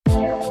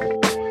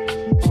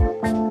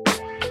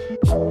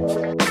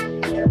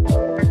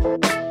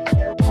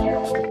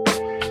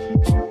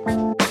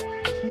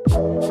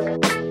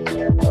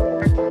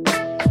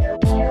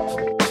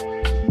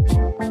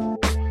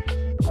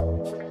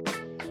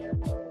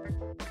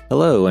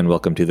Hello, and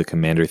welcome to the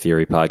Commander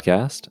Theory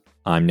Podcast.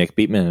 I'm Nick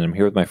Beatman, and I'm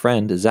here with my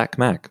friend, Zach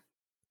Mack.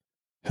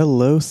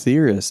 Hello,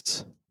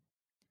 theorists.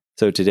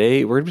 So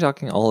today, we're going to be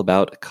talking all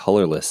about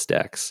colorless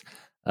decks.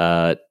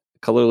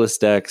 Colorless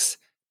decks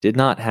did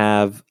not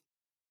have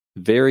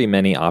very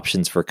many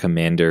options for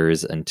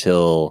commanders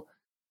until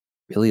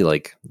really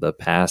like the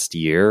past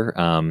year.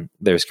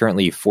 There's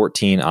currently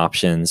 14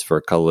 options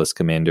for colorless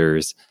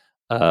commanders,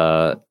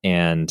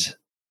 and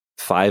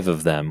 5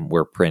 of them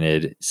were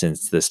printed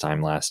since this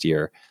time last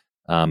year.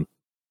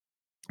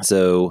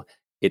 So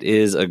it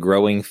is a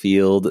growing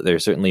field.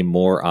 There's certainly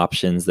more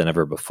options than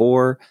ever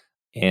before.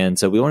 And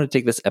so we want to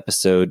take this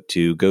episode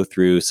to go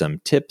through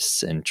some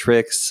tips and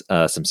tricks,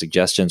 some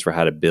suggestions for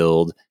how to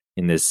build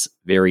in this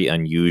very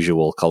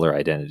unusual color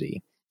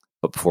identity.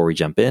 But before we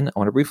jump in, I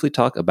want to briefly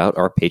talk about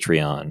our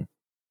Patreon.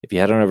 If you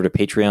head on over to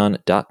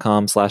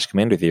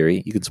patreon.com/Commander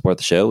Theory, you can support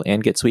the show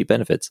and get sweet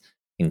benefits,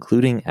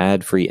 including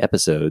ad-free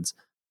episodes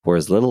for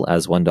as little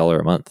as $1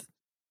 a month.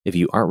 If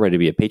you aren't ready to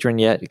be a patron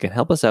yet, you can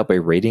help us out by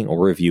rating or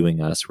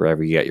reviewing us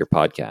wherever you get your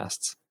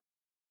podcasts.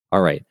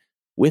 All right.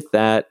 With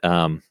that,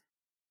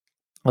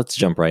 let's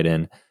jump right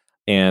in.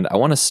 And I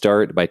want to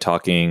start by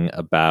talking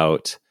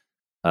about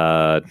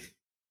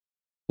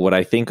what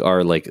I think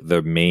are like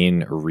the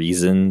main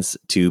reasons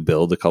to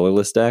build a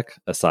colorless deck,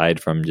 aside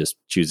from just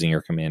choosing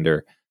your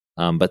commander.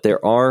 But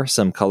there are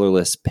some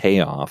colorless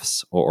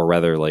payoffs, or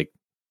rather like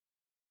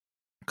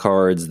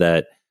cards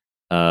that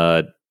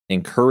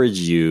encourage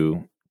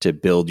you to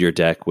build your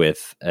deck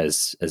with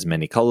as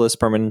many colorless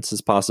permanents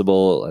as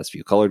possible, as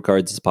few colored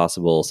cards as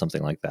possible,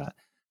 something like that.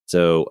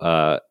 So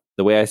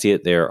the way I see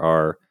it, there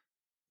are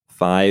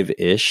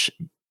 5-ish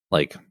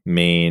like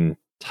main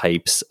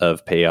types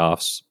of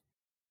payoffs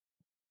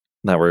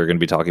that we're going to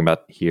be talking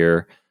about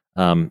here.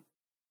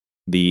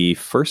 The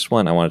first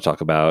one I want to talk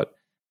about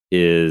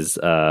is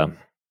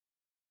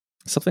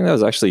something that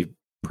was actually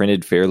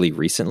printed fairly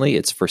recently.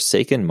 It's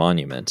Forsaken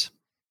Monument.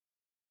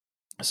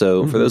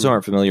 So for those who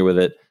aren't familiar with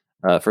it,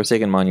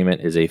 Forsaken Monument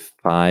is a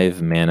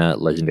 5-mana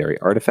legendary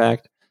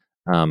artifact.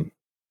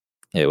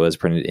 It was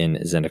printed in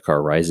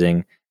Zendikar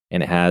Rising,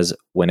 and it has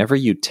whenever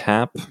you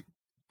tap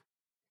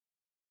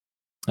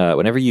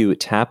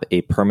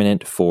a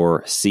permanent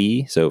for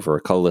C, so for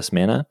a colorless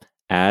mana,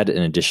 add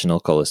an additional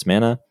colorless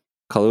mana.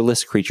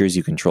 Colorless creatures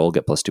you control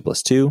get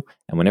 +2/+2,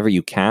 and whenever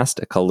you cast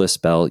a colorless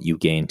spell, you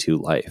gain 2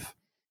 life.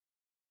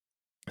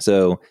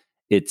 So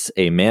it's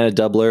a mana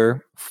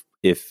doubler,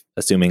 if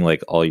assuming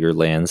like all your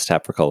lands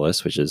tap for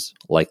colorless, which is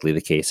likely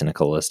the case in a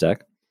colorless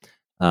deck.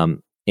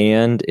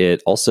 And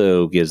it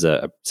also gives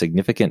a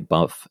significant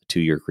buff to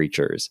your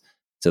creatures.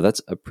 So that's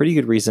a pretty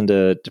good reason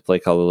to play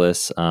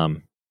colorless.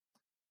 Do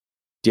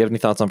you have any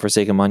thoughts on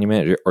Forsaken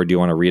Monument, or do you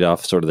want to read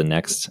off sort of the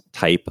next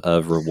type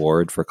of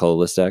reward for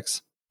colorless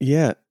decks?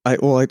 Yeah, I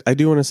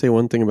do want to say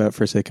one thing about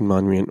Forsaken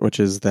Monument, which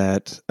is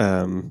that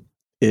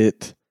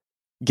it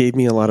gave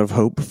me a lot of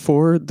hope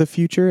for the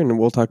future, and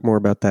we'll talk more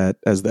about that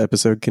as the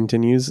episode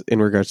continues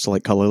in regards to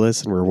like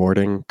colorless and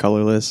rewarding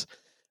colorless,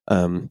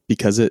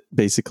 because it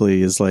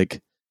basically is like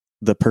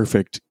the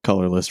perfect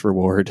colorless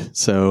reward.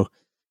 So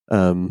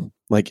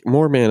like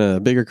more mana,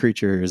 bigger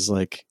creatures,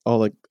 like all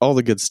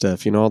the good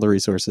stuff, all the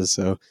resources.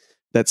 So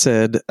that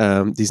said,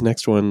 these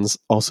next ones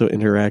also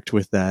interact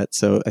with that.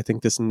 So I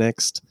think this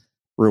next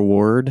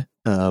reward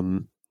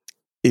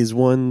is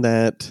one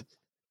that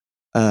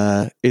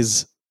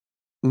is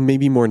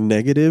maybe more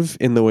negative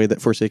in the way that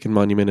Forsaken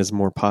Monument is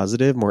more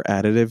positive, more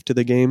additive to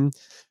the game.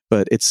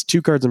 But it's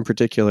 2 cards in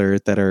particular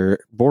that are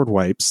board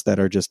wipes that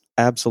are just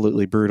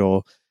absolutely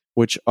brutal,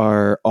 which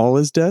are All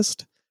Is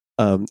Dust,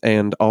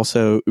 and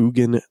also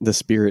Ugin the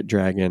Spirit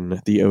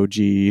Dragon, the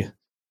OG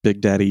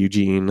Big Daddy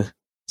Eugene.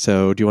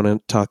 So do you want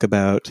to talk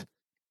about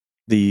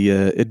the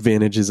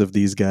advantages of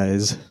these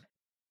guys?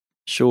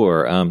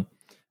 Sure.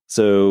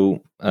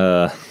 So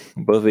both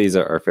of these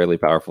are fairly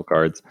powerful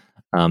cards.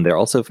 They're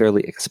also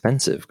fairly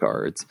expensive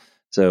cards.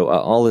 So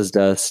All Is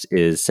Dust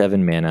is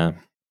 7 mana.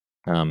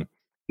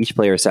 Each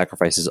player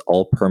sacrifices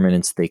all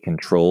permanents they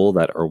control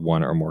that are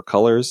 1 or more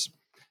colors.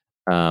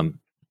 And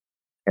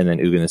then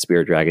Ugin the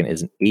Spirit Dragon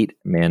is an 8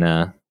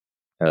 mana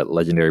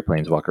legendary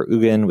planeswalker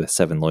Ugin with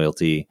 7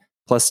 loyalty,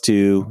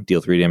 +2, deal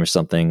 3 damage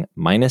something,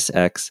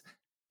 -X.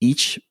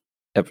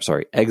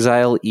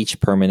 Exile each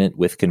permanent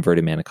with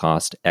converted mana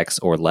cost X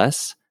or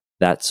less.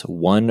 That's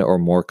 1 or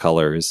more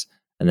colors,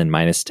 and then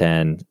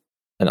 -10,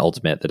 an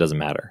ultimate that doesn't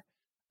matter.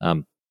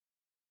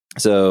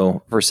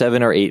 So for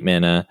 7 or 8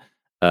 mana,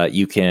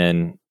 you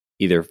can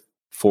either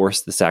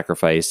force the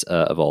sacrifice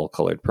of all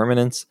colored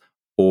permanents,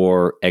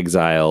 or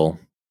exile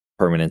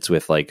permanents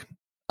with like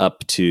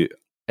up to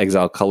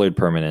exile colored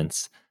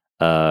permanents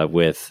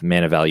with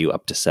mana value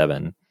up to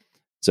 7.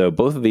 So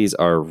both of these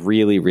are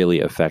really, really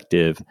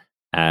effective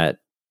at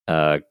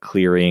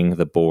clearing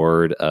the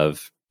board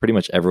of pretty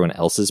much everyone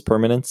else's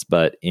permanents,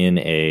 but in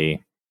a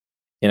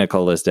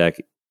colorless deck,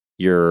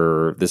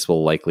 this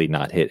will likely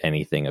not hit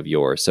anything of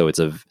yours. So it's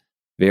a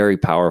very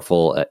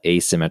powerful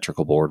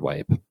asymmetrical board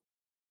wipe.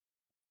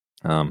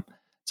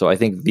 So So I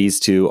think these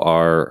two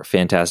are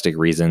fantastic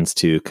reasons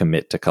to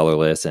commit to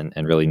colorless and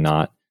really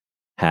not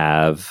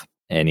have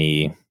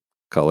any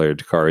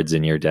colored cards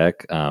in your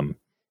deck.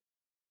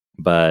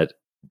 But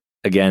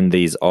again,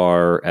 these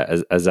are,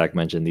 as Zach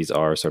mentioned, these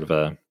are sort of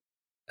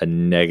a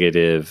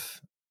negative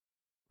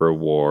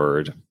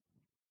reward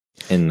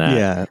in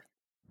that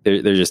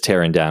they're just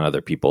tearing down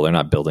other people. They're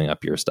not building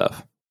up your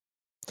stuff.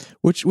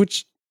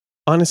 Which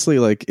honestly,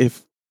 like,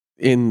 if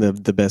in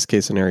the best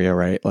case scenario,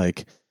 right,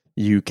 like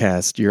you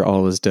cast your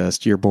All Is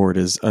Dust, your board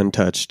is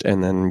untouched,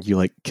 and then you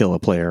like kill a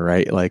player,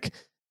 right? Like,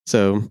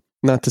 so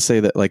not to say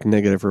that like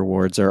negative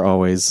rewards are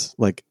always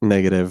like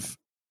negative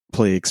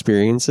play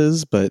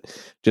experiences, but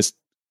just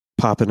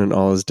popping an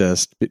All Is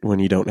Dust when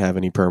you don't have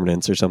any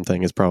permanents or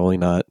something is probably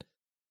not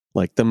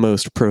like the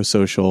most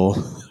pro-social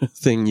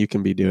thing you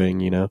can be doing,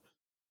 you know?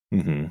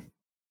 Mm-hmm.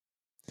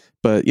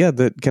 But yeah,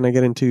 can I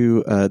get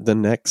into the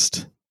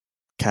next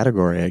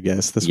category, I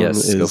guess? This one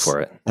is... go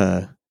for it.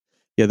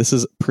 Yeah, this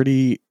is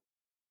pretty...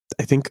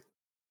 I think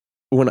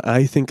when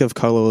I think of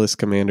colorless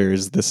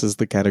commanders, this is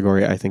the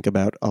category I think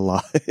about a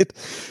lot.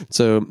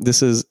 So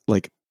this is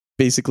like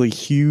basically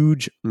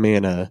huge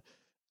mana.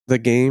 The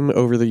game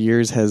over the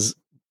years has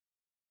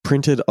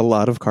printed a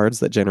lot of cards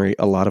that generate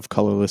a lot of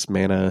colorless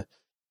mana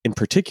in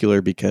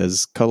particular,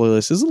 because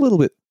colorless is a little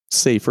bit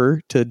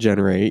safer to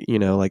generate, you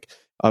know, like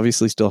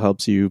obviously still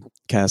helps you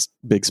cast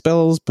big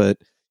spells, but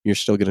you're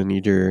still going to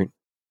need your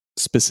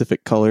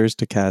specific colors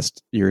to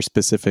cast your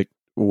specific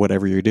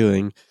whatever you're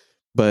doing.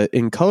 But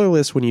in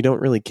colorless, when you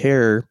don't really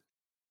care,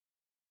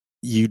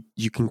 you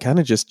can kind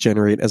of just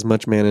generate as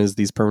much mana as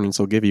these permanents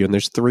will give you. And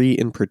there's 3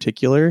 in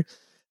particular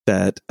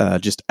that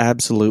just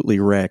absolutely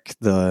wreck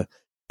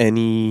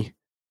any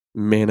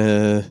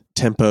mana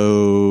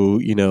tempo,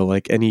 you know,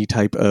 like any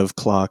type of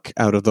clock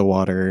out of the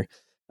water,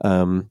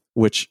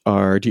 which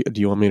are, do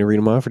you want me to read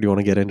them off, or do you want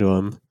to get into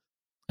them?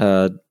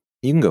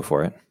 You can go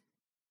for it.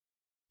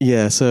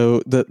 Yeah,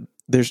 so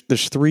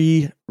there's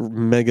 3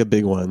 mega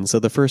big ones. So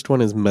the first one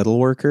is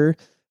Metalworker.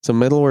 So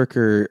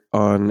Metalworker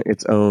on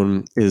its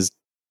own is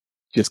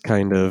just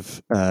kind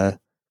of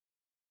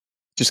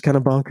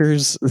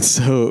bonkers.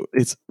 So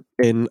it's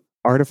an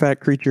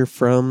artifact creature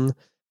from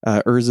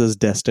Urza's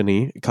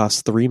Destiny. It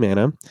costs 3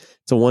 mana.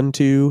 It's a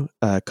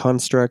 1/2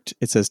 construct.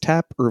 It says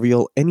tap,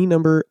 reveal any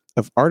number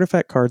of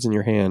artifact cards in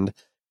your hand.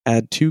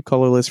 Add 2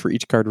 colorless for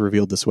each card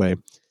revealed this way.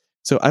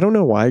 So I don't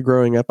know why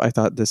growing up I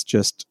thought this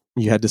just,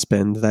 you had to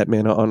spend that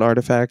mana on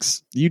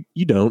artifacts. You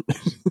don't.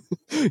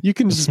 You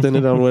can just spend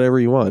it on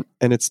whatever you want.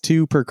 And it's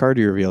 2 per card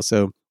you reveal.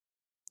 So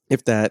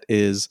if that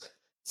is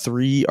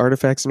 3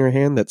 artifacts in your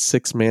hand, that's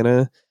 6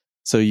 mana.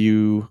 So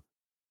you,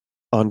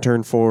 on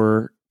turn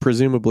 4,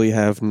 presumably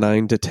have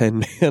 9 to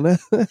 10 mana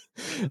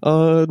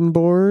on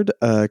board.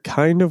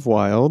 Kind of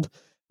wild.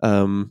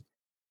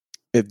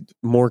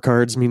 More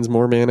cards means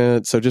more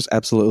mana. So just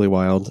absolutely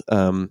wild.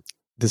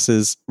 This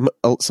is,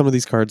 some of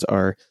these cards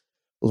are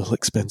a little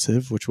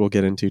expensive, which we'll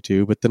get into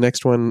too. But the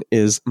next one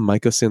is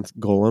Mycosynth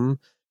Golem.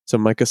 So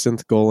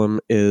Mycosynth Golem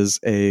is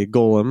a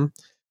golem,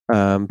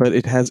 but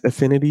it has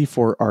affinity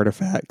for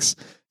artifacts.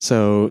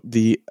 So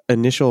the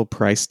initial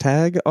price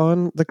tag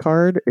on the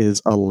card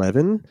is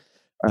 11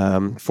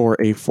 for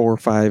a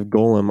 4/5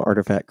 golem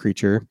artifact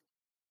creature.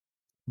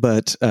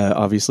 But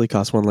obviously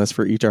costs 1 less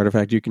for each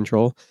artifact you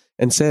control,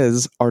 and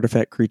says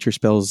artifact creature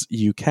spells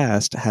you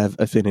cast have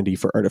affinity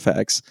for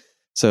artifacts.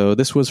 So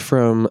this was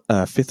from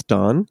Fifth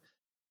Dawn.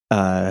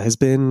 Has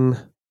been,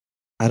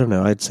 I don't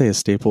know, I'd say a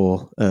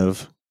staple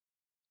of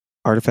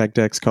artifact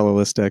decks,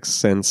 colorless decks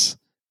since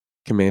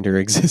Commander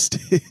existed.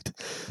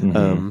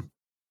 Mm-hmm.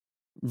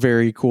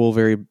 Very cool,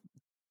 very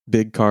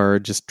big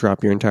card. Just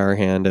drop your entire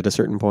hand at a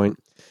certain point.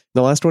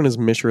 The last one is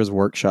Mishra's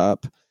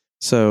Workshop.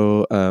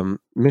 So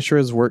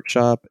Mishra's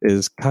Workshop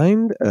is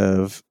kind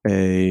of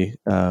a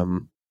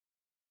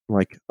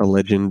like a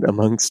legend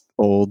amongst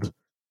old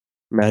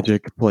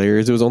Magic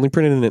players. It was only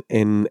printed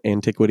in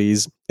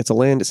Antiquities. It's a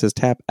land. It says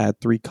tap,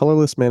 add 3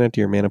 colorless mana to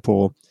your mana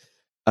pool.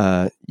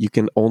 You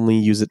can only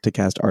use it to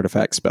cast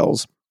artifact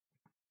spells.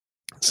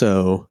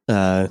 So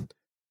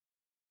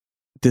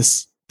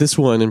this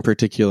one in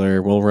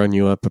particular will run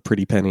you up a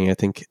pretty penny. I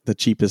think the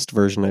cheapest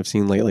version I've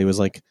seen lately was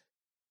like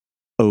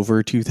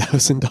over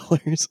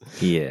 $2,000.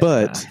 Yeah,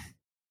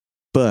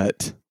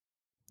 but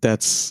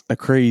that's a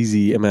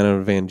crazy amount of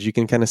advantage. You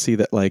can kind of see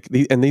that, like,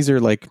 these are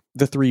like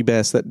the 3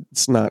 best.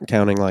 That's not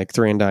counting like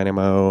Thran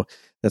Dynamo.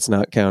 That's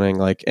not counting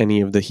like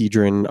any of the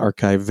Hedron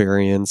archive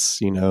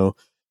variants. You know,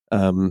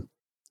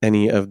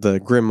 any of the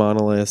Grim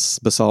monoliths,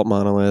 Basalt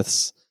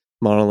monoliths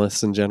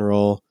in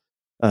general.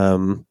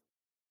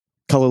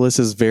 Colorless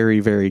is very,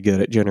 very good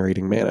at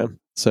generating mana.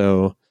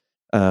 So,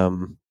 I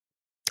don't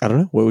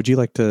know. What would you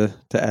like to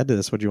add to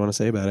this? What do you want to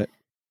say about it?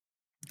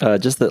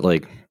 Just that,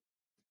 like.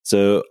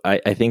 So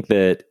I think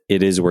that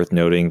it is worth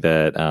noting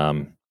that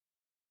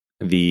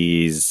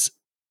these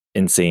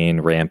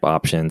insane ramp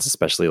options,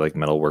 especially like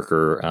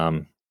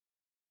Metalworker,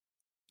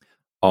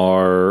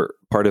 are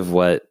part of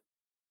what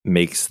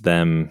makes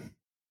them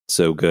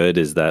so good,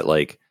 is that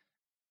like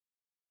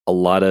a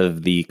lot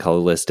of the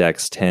colorless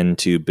decks tend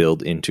to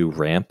build into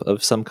ramp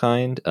of some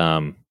kind.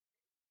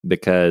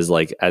 Because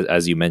like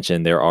as you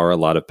mentioned, there are a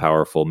lot of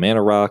powerful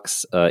mana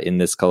rocks in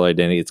this color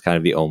identity. It's kind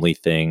of the only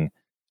thing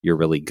you're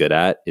really good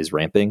at is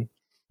ramping.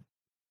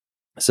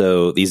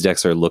 So these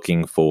decks are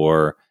looking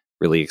for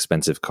really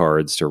expensive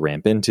cards to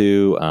ramp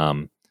into.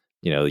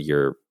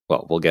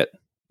 We'll get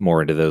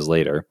more into those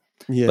later.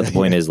 Yeah, but the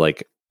point is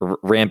like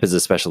ramp is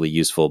especially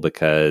useful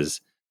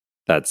because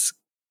that's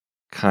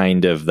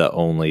kind of the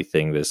only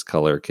thing this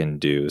color can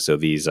do. So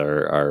these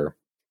are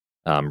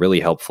really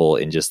helpful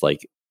in just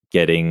like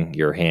getting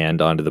your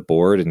hand onto the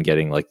board and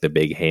getting like the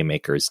big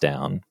haymakers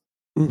down.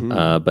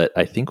 Mm-hmm. But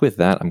I think with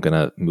that, I'm going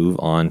to move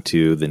on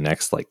to the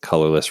next like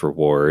colorless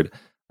reward.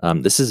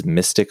 This is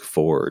Mystic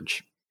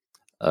Forge.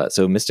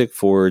 So Mystic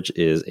Forge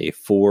is a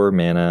 4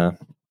 mana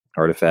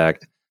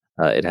artifact.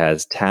 It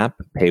has tap,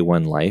 pay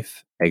 1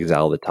 life,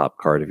 exile the top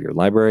card of your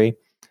library.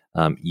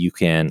 You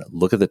can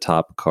look at the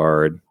top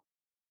card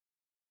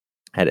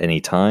at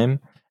any time,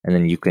 and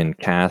then you can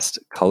cast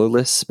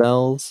colorless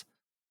spells.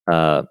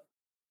 Let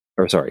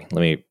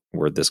me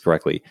word this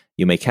correctly.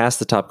 You may cast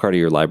the top card of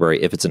your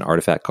library if it's an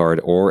artifact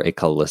card or a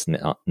colorless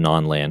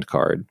non-land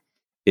card.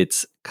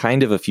 It's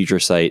kind of a future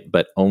sight,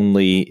 but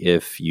only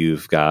if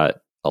you've got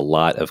a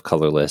lot of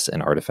colorless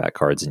and artifact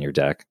cards in your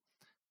deck.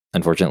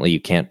 Unfortunately, you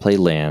can't play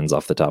lands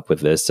off the top with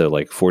this, so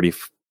like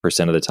 40%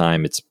 of the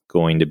time it's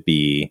going to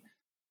be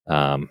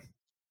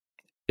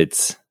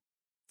it's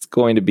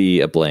going to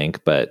be a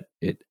blank, but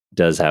it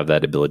does have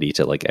that ability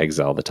to like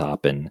exile the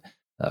top and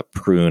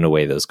prune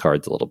away those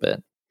cards a little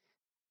bit.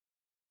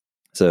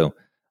 So,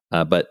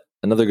 but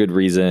another good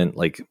reason,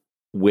 like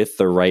with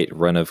the right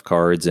run of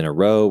cards in a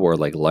row or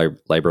like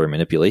library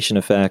manipulation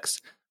effects,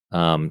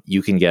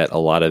 you can get a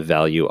lot of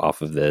value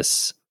off of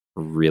this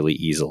really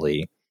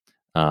easily.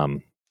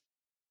 And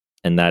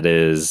that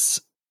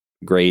is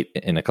great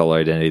in a color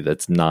identity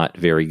that's not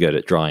very good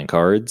at drawing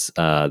cards.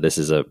 This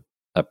is a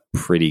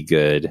pretty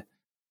good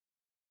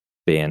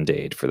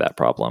band-aid for that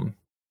problem.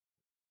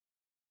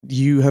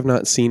 You have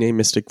not seen a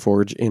Mystic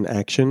Forge in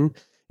action.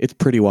 It's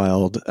pretty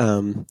wild.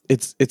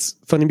 It's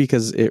funny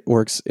because it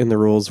works in the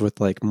rules with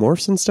like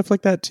morphs and stuff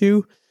like that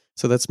too.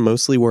 So that's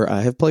mostly where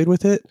I have played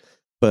with it.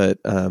 But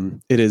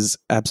it is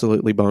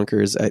absolutely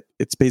bonkers.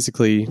 It's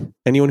basically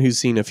anyone who's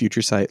seen a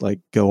future sight like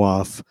go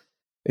off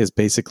is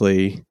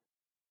basically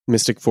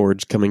Mystic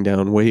Forge coming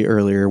down way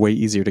earlier, way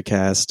easier to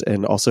cast,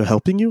 and also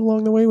helping you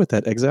along the way with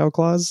that exile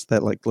clause,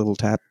 that like little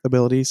tap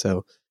ability.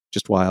 So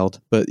just wild.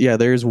 But yeah,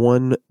 there's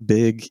one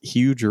big,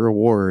 huge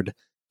reward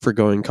for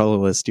going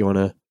colorless. Do you want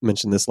to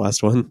mention this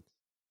last one?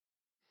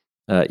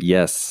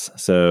 Yes.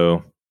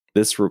 So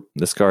this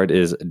card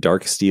is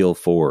Darksteel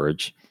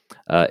Forge.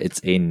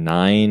 It's a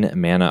 9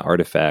 mana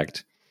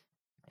artifact,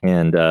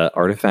 and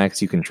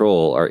artifacts you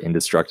control are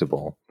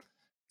indestructible.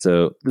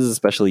 So this is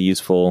especially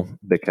useful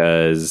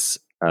because,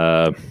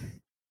 colorless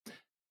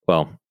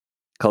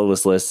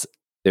lists,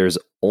 there's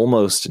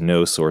almost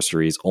no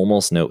sorceries,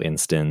 almost no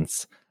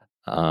instants.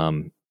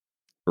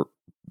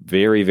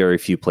 Very, very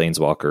few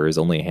planeswalkers,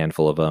 only a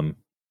handful of them.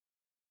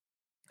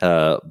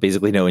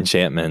 Basically no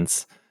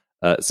enchantments.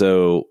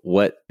 So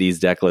what these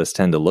deck lists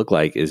tend to look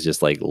like is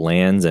just like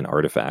lands and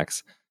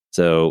artifacts.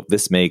 So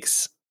this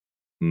makes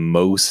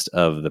most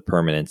of the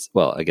permanents,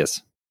 well, I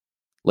guess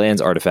lands,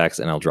 artifacts,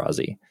 and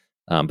Eldrazi.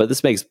 But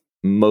this makes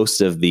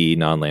most of the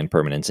non-land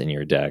permanents in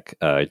your deck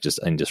just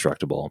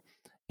indestructible.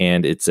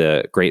 And it's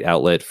a great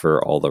outlet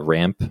for all the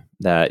ramp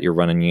that you're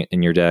running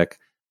in your deck.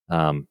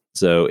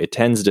 So it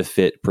tends to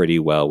fit pretty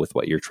well with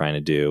what you're trying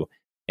to do.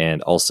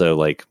 And also,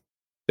 like,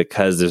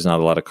 because there's not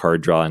a lot of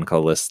card draw in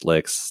colorless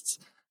lists,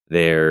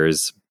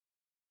 there's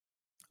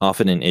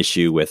often an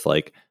issue with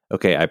like,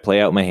 okay, I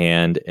play out my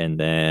hand and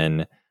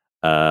then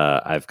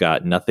I've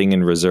got nothing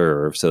in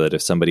reserve so that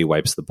if somebody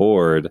wipes the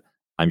board,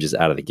 I'm just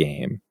out of the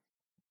game.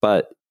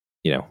 But,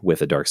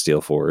 with a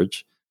Darksteel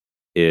Forge,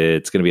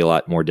 it's going to be a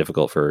lot more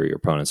difficult for your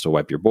opponents to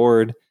wipe your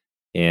board.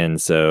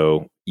 And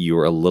so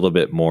you're a little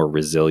bit more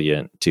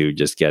resilient to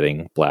just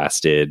getting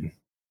blasted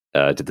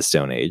to the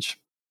Stone Age.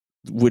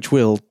 Which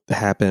will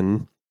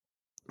happen.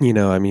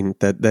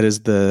 That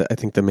is I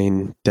think the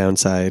main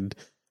downside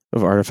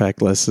of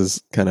artifact lists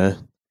is kind of,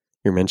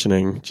 you're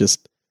mentioning,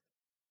 just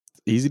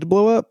easy to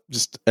blow up.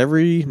 Just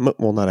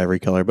not every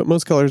color, but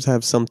most colors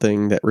have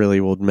something that really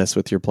will mess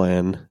with your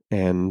plan.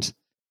 And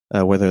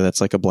whether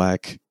that's like a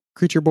black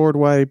creature board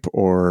wipe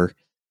or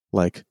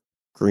like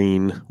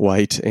green,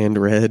 white, and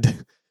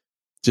red,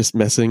 just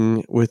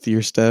messing with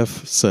your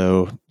stuff.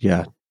 So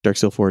yeah,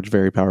 Darksteel Forge,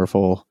 very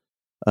powerful,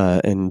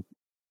 and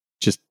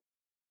just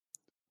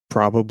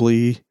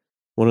probably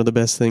one of the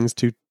best things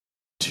to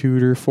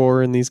tutor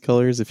for in these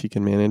colors if you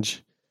can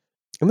manage.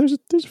 And there's a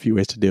few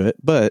ways to do it,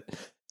 but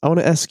I want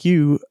to ask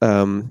you,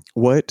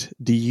 what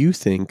do you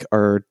think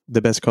are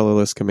the best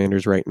colorless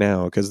commanders right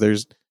now? Because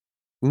there's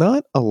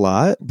not a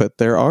lot, but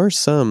there are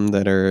some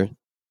that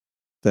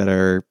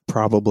are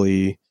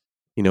probably,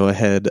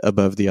 ahead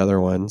above the other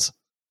ones.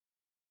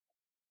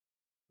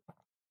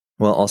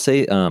 Well, I'll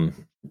say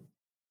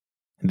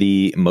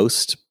the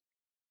most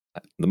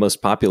the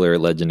most popular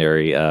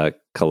legendary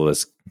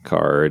colorless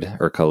card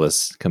or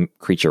colorless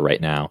creature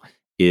right now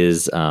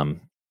is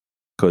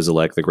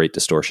Kozilek, the Great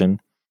Distortion.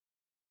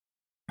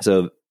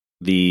 So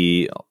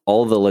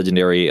all the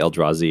legendary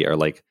Eldrazi are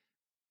like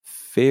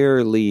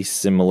fairly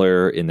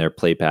similar in their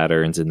play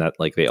patterns, in that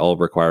like they all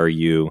require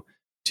you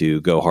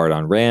to go hard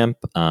on ramp,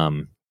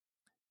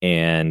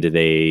 and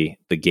the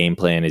game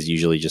plan is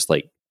usually just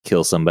like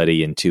kill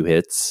somebody in 2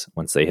 hits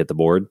once they hit the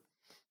board.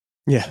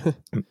 Yeah.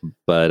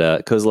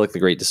 But Kozilek, the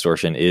Great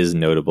Distortion is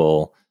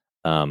notable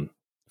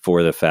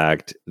for the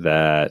fact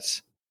that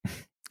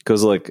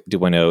Kozilek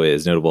 2.0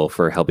 is notable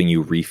for helping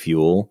you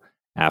refuel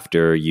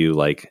after you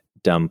like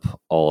dump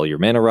all your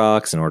mana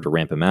rocks in order to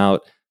ramp him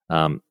out.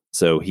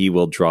 So he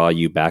will draw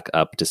you back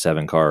up to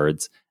 7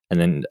 cards. And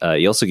then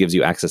he also gives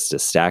you access to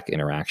stack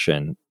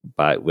interaction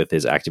with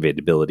his activated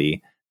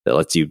ability that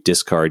lets you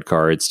discard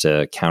cards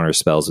to counter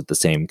spells with the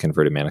same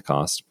converted mana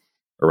cost,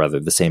 or rather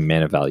the same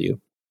mana value.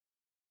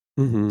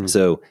 Mm-hmm.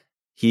 So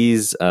he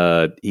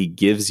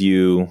gives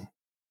you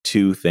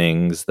 2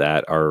 things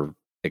that are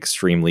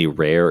extremely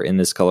rare in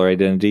this color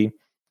identity.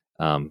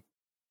 And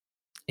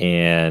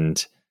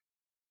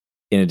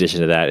in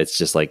addition to that, it's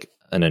just like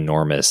an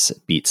enormous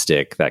beat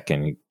stick that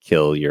can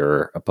kill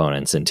your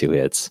opponents in 2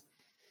 hits.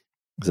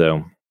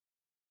 So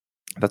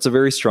that's a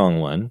very strong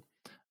one.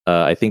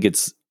 I think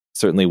it's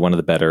certainly one of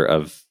the better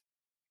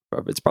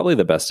it's probably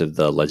the best of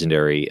the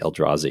legendary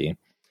Eldrazi.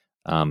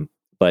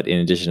 But in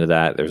addition to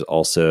that, there's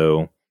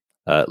also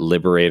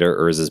Liberator,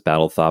 Urza's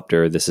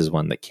Battlethopter. This is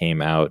one that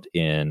came out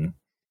in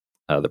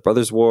the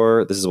Brothers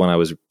War. This is one I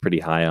was pretty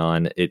high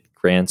on. It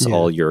grants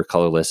all your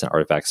colorless and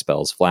artifact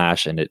spells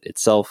flash, and it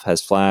itself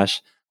has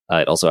flash.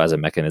 It also has a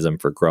mechanism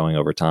for growing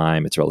over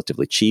time. It's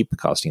relatively cheap,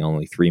 costing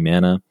only 3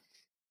 mana.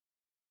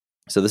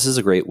 So this is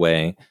a great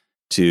way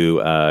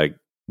to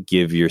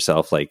give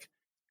yourself like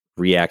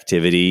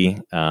reactivity,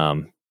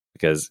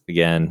 because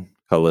again,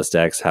 colorless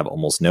decks have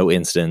almost no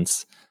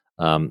instants.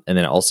 And then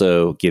it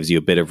also gives you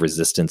a bit of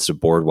resistance to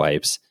board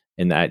wipes,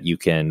 in that you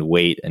can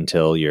wait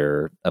until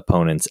your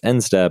opponent's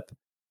end step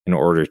in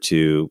order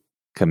to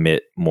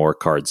commit more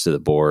cards to the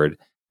board.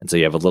 And so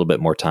you have a little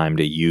bit more time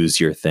to use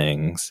your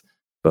things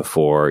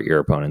before your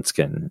opponents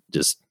can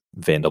just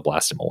Vandal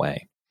Blast them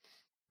away.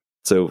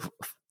 So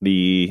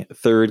the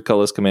third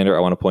colorless commander I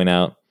want to point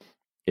out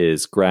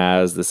is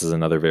Graz. This is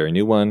another very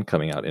new one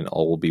coming out in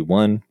All Will Be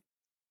One.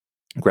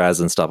 Graz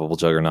Unstoppable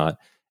Juggernaut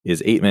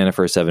is 8 mana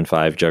for a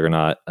 7/5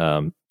 Juggernaut.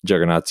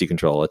 Juggernauts you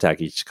control attack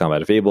each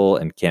combat of Fable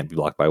and can't be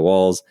blocked by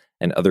walls,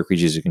 and other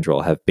creatures you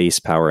control have base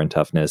power and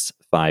toughness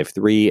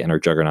 5/3 and are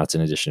Juggernauts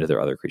in addition to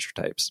their other creature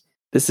types.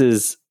 This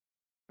is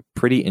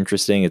pretty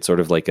interesting. It's sort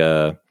of like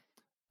a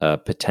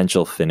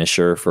potential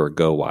finisher for a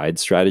go wide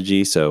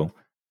strategy. So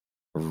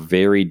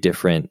very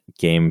different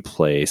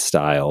gameplay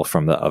style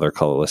from the other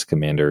colorless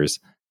commanders.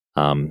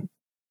 And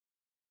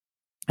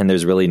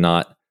there's really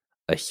not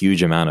a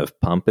huge amount of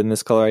pump in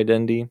this color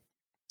identity.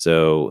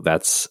 So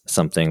that's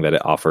something that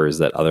it offers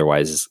that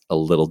otherwise is a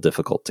little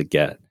difficult to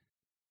get.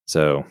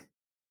 So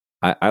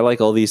I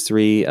like all these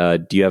 3.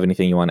 Do you have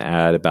anything you want to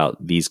add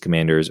about these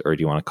commanders, or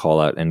do you want to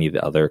call out any of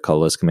the other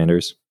colorless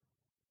commanders?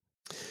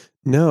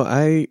 No,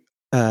 I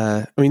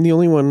mean, the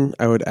only one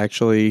I would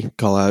actually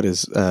call out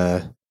is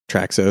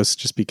Traxos,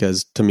 just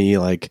because to me,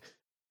 like,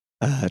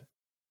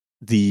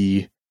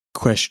 the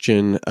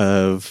question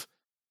of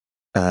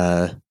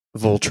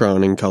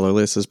Voltron and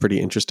colorless is pretty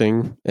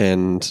interesting,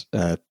 and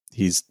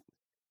he's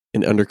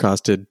an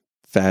undercosted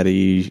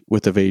fatty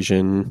with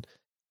evasion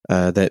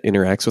that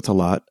interacts with a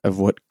lot of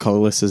what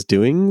colorless is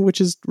doing,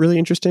 which is really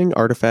interesting.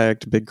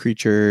 Artifact, big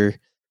creature,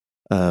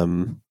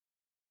 mana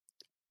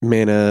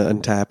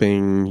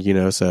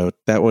untapping, so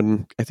that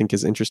one I think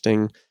is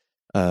interesting.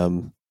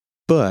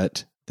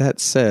 But that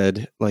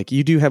said, like,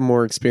 you do have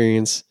more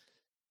experience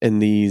in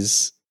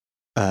these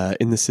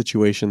in this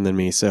situation than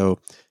me, so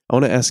I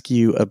want to ask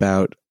you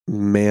about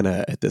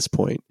mana at this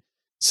point.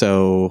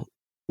 So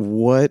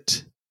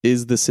what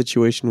is the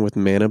situation with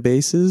mana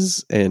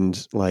bases,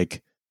 and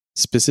like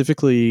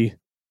specifically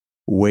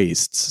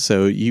wastes?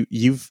 So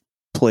you've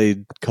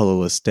played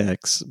colorless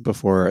decks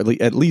before,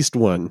 at least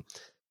one,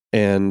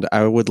 and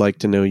I would like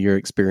to know your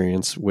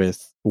experience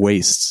with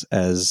wastes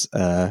as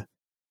a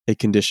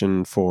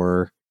condition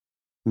for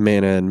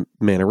mana and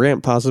mana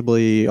ramp,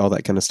 possibly all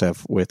that kind of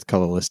stuff with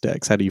colorless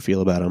decks. How do you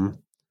feel about them?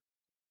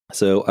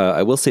 So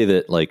I will say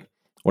that like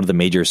one of the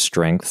major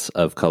strengths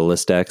of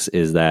colorless decks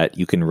is that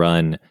you can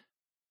run,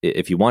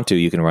 if you want to,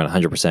 you can run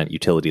 100%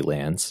 utility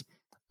lands.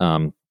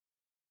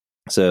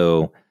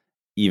 So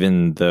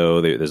even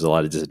though there's a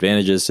lot of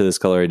disadvantages to this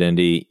color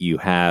identity, you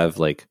have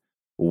like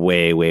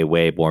way, way,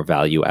 way more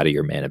value out of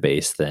your mana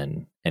base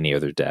than any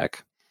other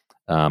deck.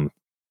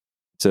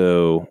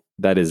 So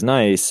that is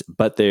nice,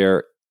 but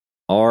there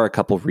are a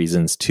couple of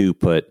reasons to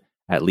put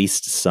at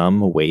least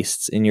some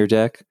wastes in your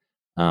deck.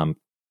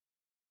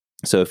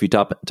 So if you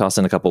toss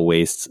in a couple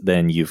wastes,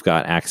 then you've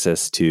got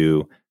access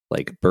to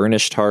like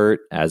Burnished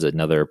Heart as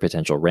another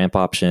potential ramp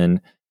option.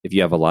 If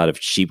you have a lot of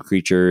cheap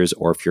creatures,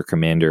 or if your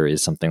commander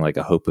is something like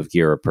a Hope of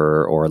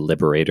Ghirapur or a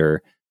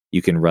Liberator,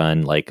 You can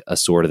run like a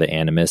Sword of the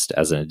Animist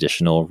as an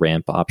additional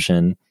ramp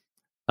option.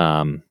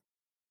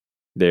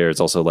 There's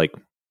also like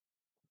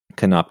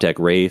Canoptek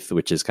Wraith,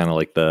 which is kind of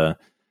like the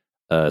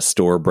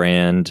store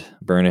brand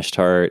Burnished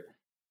Heart.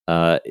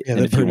 Yeah, and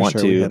the if you want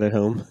Burnished Heart we to, had at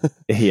home.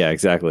 yeah,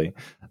 exactly.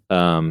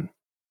 And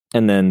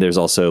then there's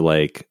also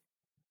like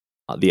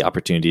the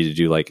opportunity to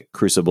do like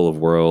Crucible of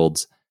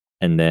Worlds,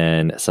 and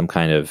then some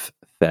kind of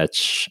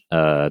fetch.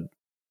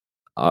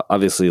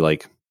 Obviously,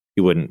 like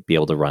you wouldn't be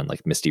able to run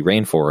like Misty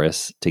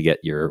Rainforest to get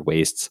your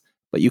wastes,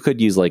 but you could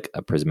use like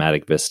a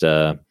Prismatic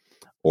Vista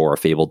or a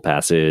Fabled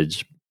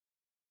Passage,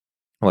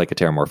 or like a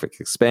Terramorphic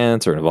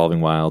Expanse or an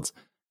Evolving Wilds.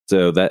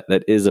 So that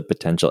is a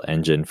potential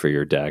engine for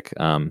your deck.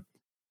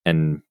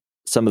 And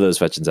some of those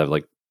fetches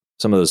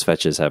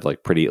have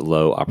like pretty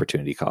low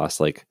opportunity costs.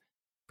 Like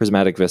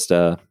Prismatic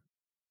Vista,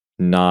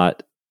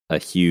 not a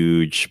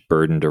huge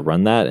burden to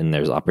run that, and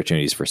there's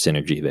opportunities for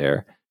synergy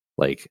there.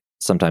 Like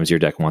sometimes your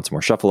deck wants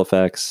more shuffle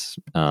effects.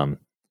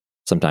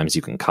 Sometimes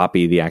you can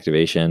copy the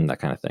activation, that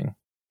kind of thing.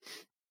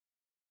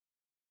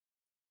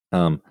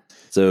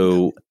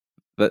 So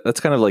that's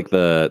kind of like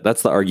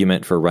that's the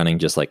argument for running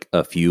just like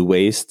a few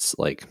wastes,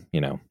 like,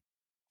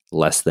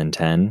 less than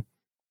 10.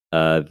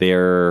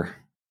 There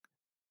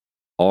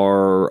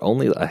are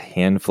only a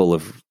handful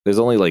of, there's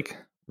only like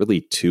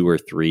really 2 or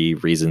 3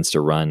 reasons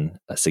to run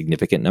a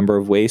significant number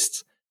of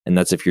wastes. And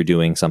that's if you're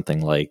doing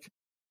something like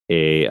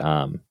a,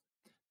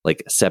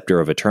 like Scepter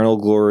of Eternal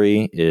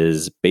Glory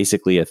is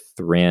basically a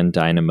Thran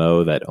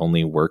Dynamo that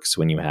only works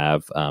when you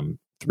have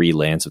 3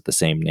 lands with the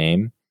same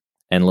name.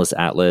 Endless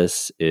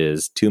Atlas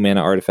is 2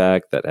 mana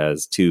artifact that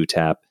has 2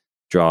 tap,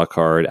 draw a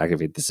card,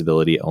 activate this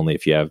ability only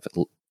if you have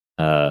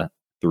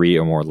 3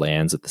 or more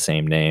lands with the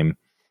same name.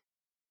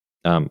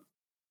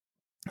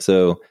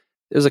 So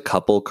there's a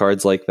couple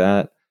cards like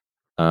that.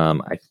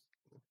 I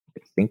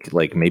think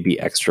like maybe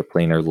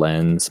Extraplanar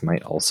Lens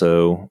might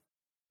also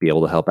be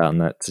able to help out in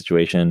that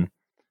situation.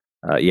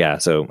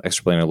 So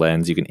Extraplanar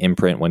Lens, you can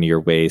imprint one of your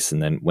wastes,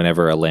 and then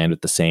whenever a land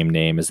with the same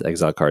name as the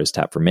exile card is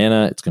tapped for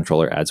mana, its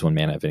controller adds 1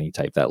 mana of any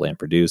type that land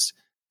produced.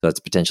 So that's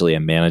potentially a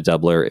mana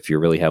doubler if you're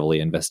really heavily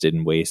invested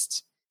in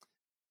wastes.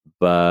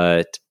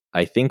 But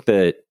I think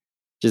that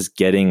just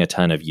getting a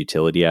ton of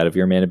utility out of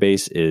your mana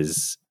base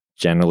is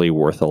generally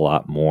worth a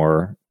lot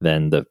more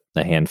than the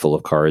handful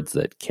of cards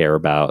that care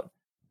about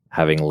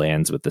having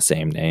lands with the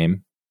same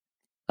name.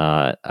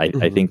 I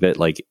think that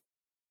like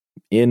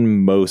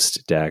in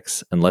most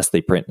decks, unless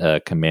they print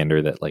a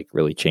commander that like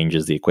really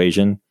changes the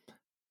equation,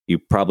 you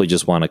probably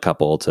just want a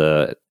couple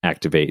to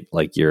activate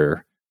like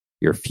your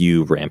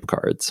few ramp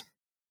cards.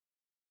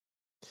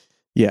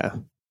 Yeah,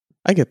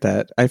 I get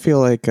that. I feel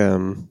like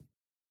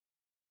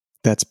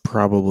that's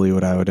probably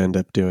what I would end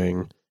up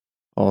doing.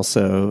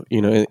 Also,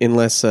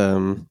 unless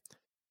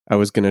I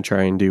was gonna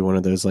try and do one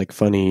of those like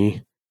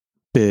funny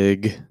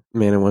big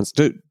mana ones.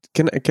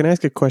 Can I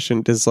ask a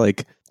question? Does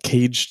like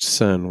Caged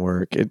Sun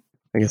work?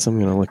 I guess I'm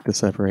gonna look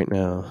this up right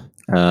now.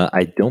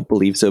 I don't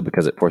believe so,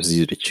 because it forces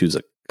you to choose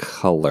a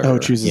color. Oh,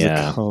 it chooses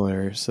a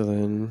color. So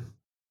then,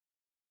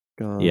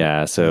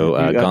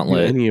 So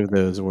Gauntlet. Any of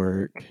those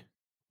work?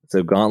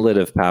 So Gauntlet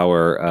of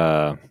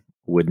Power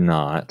would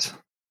not,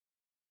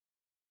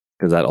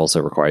 because that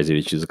also requires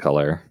you to choose a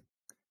color.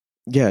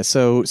 Yeah.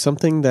 So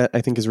something that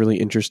I think is really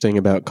interesting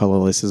about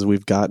colorless is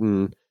we've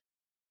gotten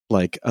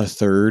like a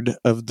third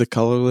of the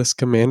colorless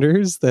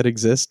commanders that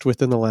exist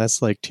within the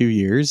last like 2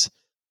 years.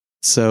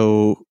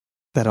 So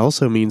that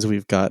also means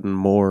we've gotten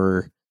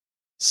more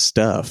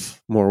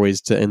stuff, more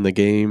ways to end the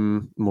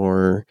game,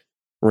 more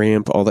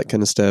ramp, all that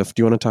kind of stuff.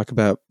 Do you want to talk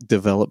about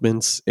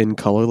developments in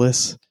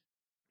colorless?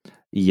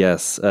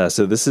 Yes.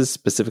 So this is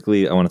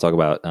specifically, I want to talk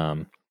about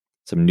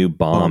some new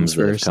bombs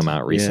that have come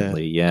out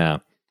recently. Yeah.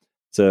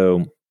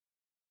 So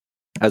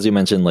as you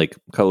mentioned, like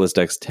colorless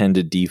decks tend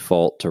to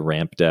default to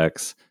ramp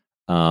decks.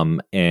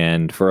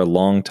 And for a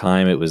long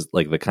time, it was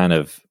like the kind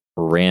of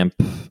ramp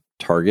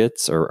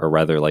targets, or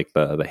rather like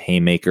the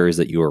haymakers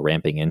that you were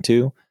ramping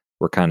into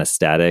were kind of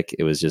static.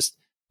 It was just,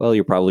 well,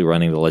 you're probably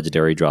running the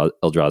legendary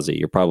Eldrazi.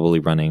 You're probably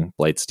running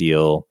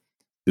Blightsteel,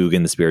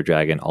 Ugin the Spirit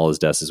Dragon, all his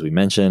deaths, as we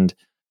mentioned.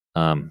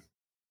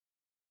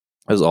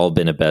 Has all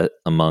been a bet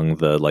among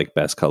the like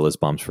best colorless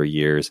bombs for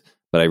years.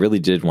 But I really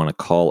did want to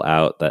call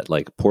out that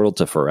like Portal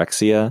to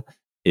Phyrexia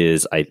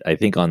is, I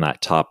think, on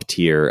that top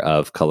tier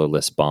of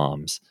colorless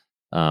bombs.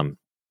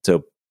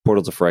 So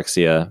Portal to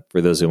Phyrexia,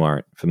 for those who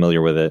aren't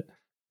familiar with it,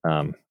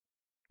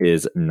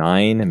 is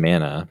 9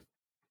 mana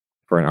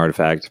for an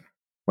artifact.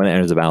 When it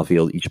enters the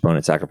battlefield, each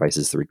opponent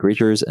sacrifices 3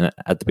 creatures, and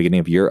at the beginning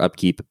of your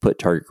upkeep, put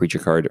target creature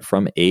card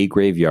from a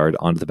graveyard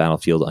onto the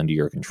battlefield under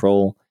your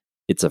control.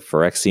 It's a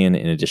Phyrexian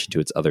in addition to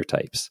its other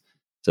types.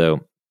 So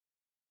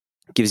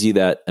it gives you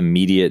that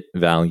immediate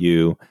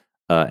value,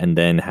 and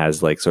then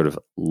has like sort of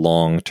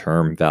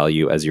long-term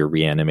value as you're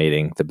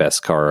reanimating the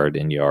best card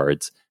in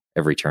yards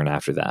every turn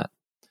after that.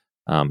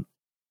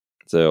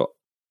 So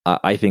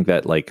I think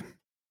that like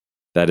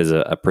that is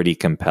a pretty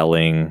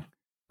compelling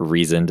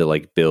reason to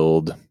like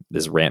build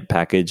this ramp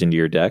package into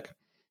your deck.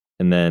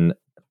 And then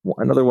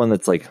another one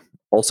that's like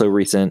Also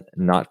recent,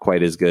 not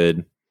quite as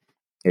good,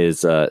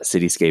 is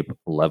Cityscape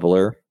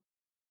Leveler.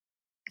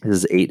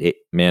 This is 8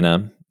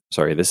 mana.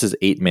 Sorry, this is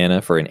 8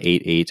 mana for an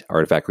 8/8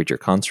 artifact creature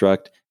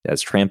construct. It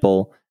has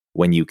trample.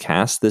 When you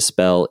cast this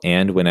spell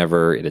and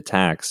whenever it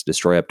attacks,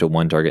 destroy up to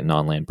one target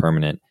non-land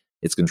permanent.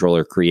 Its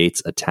controller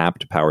creates a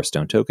tapped Power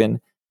Stone token,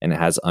 and it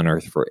has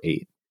Unearth for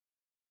 8.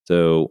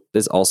 So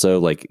this also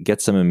like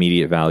gets some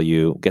immediate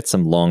value, gets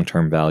some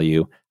long-term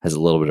value, has a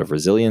little bit of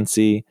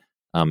resiliency.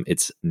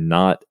 It's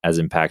not as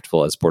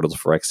impactful as Portal to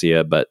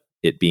Phyrexia, but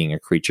it being a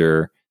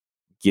creature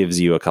gives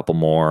you a couple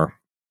more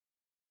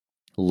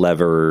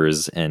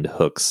levers and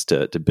hooks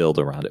to build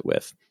around it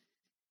with.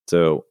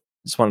 So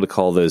just wanted to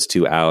call those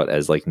two out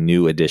as like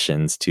new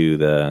additions to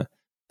the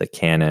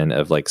canon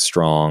of like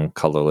strong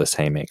colorless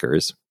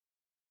haymakers.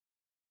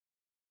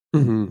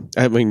 Mm-hmm.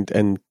 I mean,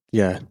 and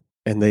yeah,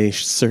 and they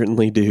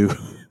certainly do.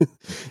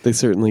 They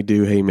certainly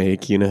do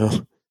haymake, you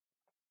know.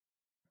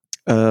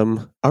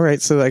 All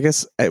right, so I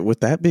guess with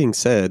that being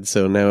said,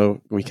 so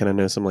now we kind of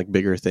know some like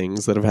bigger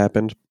things that have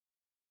happened.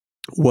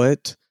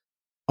 What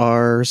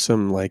are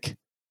some like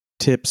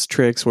tips,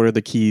 tricks? What are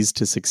the keys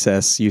to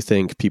success you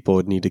think people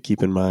would need to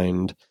keep in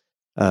mind?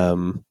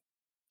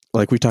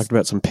 Like we talked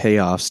about some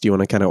payoffs. Do you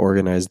want to kind of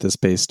organize this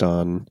based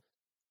on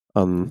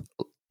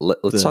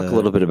let's talk a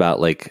little bit about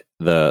like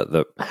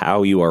the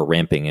how you are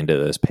ramping into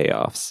those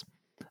payoffs.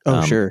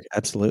 Oh, sure,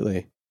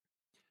 absolutely.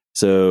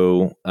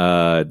 So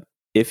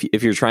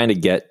if you're trying to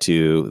get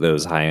to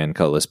those high-end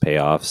colorless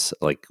payoffs,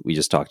 like we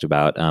just talked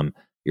about,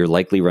 you're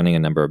likely running a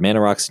number of mana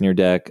rocks in your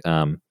deck,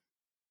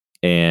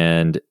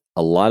 and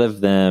a lot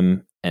of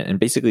them, and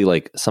basically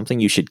like something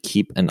you should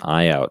keep an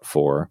eye out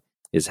for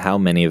is how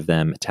many of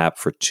them tap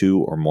for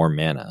 2 or more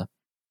mana.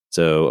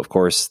 So of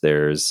course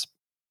there's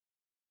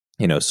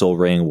Soul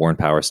Ring, Worn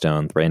Power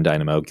Stone, Thran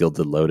Dynamo,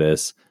 Gilded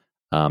Lotus.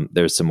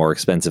 There's some more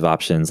expensive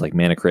options like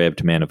Mana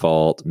Crypt, Mana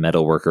Vault,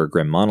 Metalworker,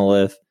 Grim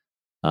Monolith.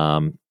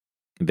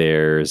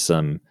 There's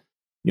some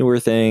newer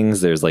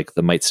things. There's like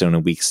the Might Stone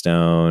and Weak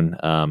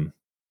Stone.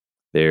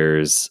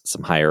 There's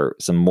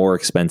some more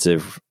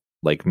expensive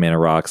like mana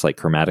rocks like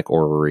Chromatic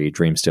Orrery,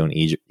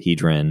 Dreamstone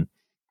Hedron.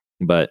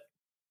 But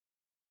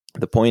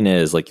the point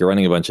is, like, you're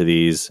running a bunch of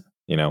these,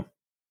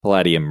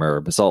 Palladium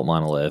Myrrh, Basalt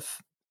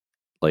Monolith,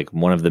 like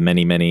one of the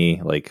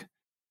many like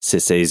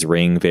Sisay's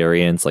Ring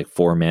variants, like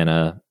 4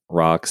 mana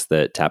rocks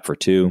that tap for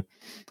 2.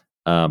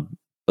 But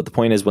the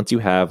point is, once you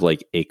have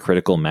like a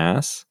critical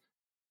mass,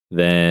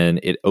 then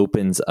it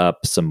opens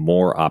up some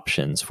more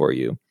options for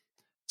you.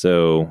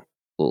 So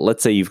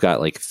let's say you've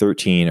got like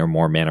 13 or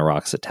more mana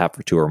rocks that tap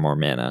for 2 or more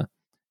mana.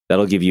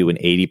 That'll give you an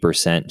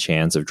 80%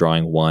 chance of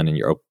drawing one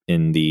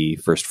in the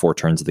first 4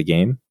 turns of the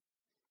game.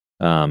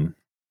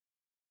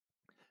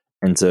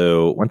 And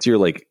so once you're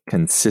like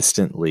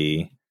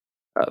consistently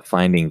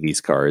finding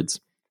these cards,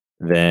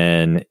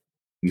 then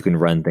you can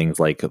run things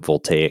like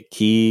Voltaic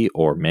Key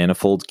or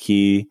Manifold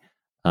Key.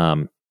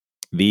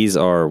 These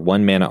are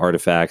 1 mana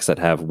artifacts that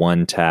have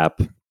 1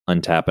 tap,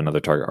 untap another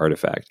target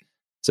artifact.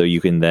 So you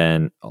can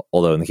then,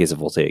 although in the case of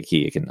Voltaic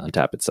Key, it can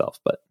untap itself,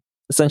 but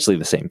essentially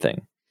the same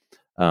thing.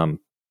 And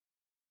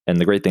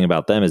the great thing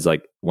about them is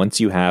like once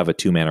you have a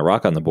 2 mana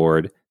rock on the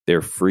board,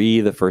 they're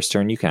free the first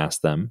turn you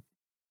cast them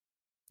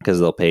because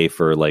they'll pay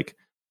for like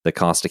the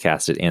cost to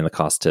cast it and the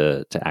cost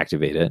to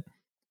activate it.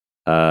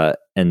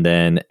 And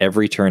then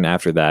every turn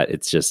after that,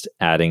 it's just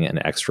adding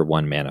an extra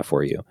 1 mana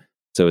for you.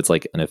 So it's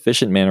like an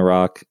efficient mana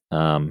rock.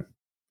 And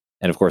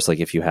of course, like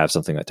if you have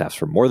something that taps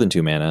for more than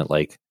 2 mana,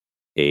 like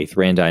a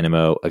Thran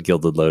Dynamo, a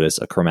Gilded Lotus,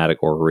 a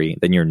Chromatic Orrery,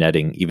 then you're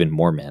netting even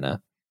more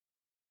mana.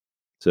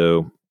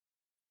 So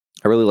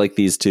I really like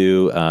these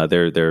two.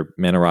 They're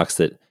mana rocks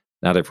that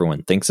not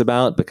everyone thinks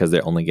about because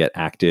they only get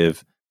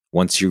active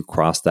once you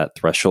cross that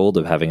threshold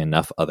of having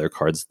enough other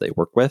cards that they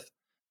work with.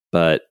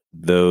 But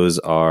those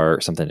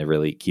are something to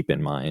really keep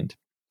in mind.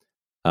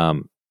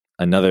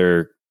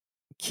 Another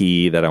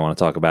key that I want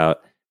to talk about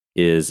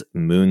is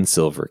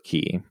Moonsilver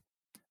Key.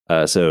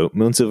 So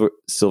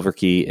Moonsilver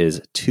Key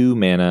is 2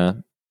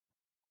 mana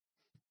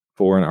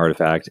for an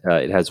artifact.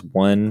 It has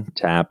 1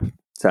 tap,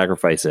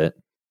 sacrifice it.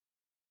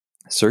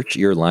 Search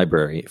your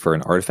library for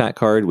an artifact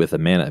card with a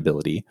mana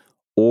ability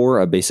or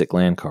a basic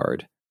land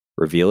card.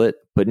 Reveal it,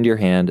 put into your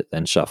hand,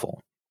 then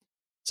shuffle.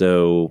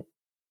 So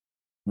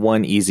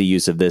one easy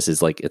use of this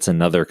is like it's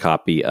another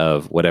copy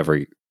of whatever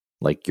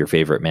like your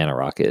favorite mana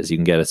rock is. You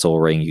can get a Soul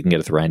Ring, you can get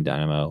a Thran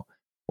Dynamo,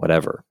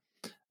 whatever.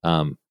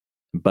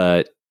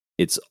 But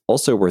it's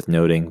also worth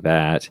noting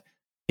that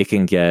it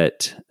can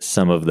get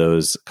some of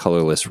those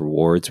colorless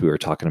rewards we were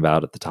talking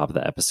about at the top of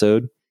the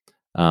episode.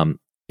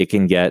 It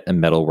can get a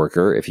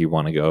Metalworker if you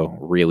want to go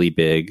really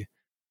big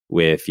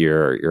with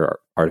your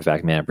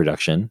artifact mana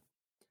production.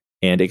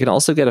 And it can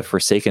also get a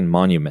Forsaken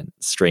Monument,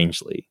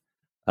 strangely.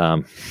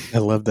 I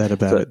love that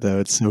about it, though.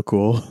 It's so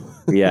cool.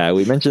 Yeah,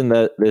 we mentioned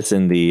this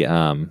in the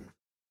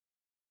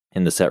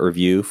set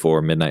review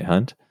for Midnight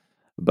Hunt.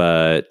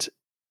 But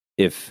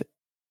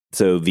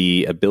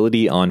the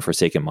ability on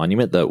Forsaken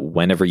Monument, that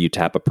whenever you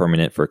tap a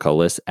permanent for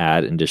colorless,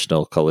 add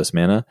additional colorless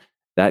mana,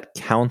 that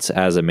counts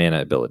as a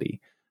mana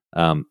ability.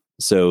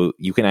 So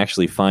you can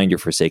actually find your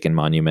Forsaken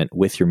Monument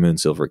with your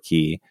Moonsilver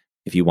key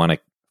if you want to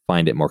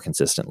find it more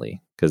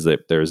consistently, because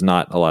there's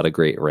not a lot of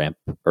great ramp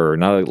or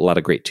not a lot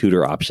of great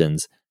tutor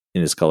options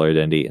in this color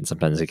identity, and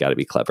sometimes it got to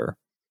be clever.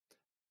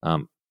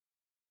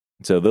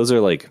 So those are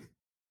like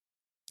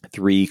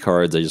 3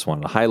 cards I just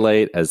wanted to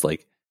highlight as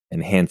like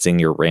enhancing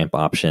your ramp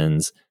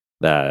options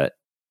that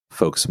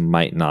folks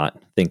might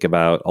not think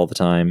about all the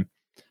time.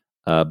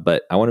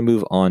 But I want to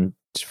move on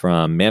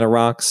from mana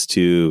rocks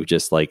to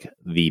just like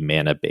the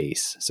mana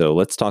base. So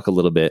let's talk a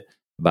little bit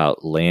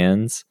about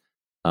lands.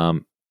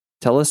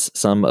 Tell us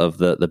some of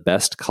the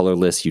best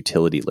colorless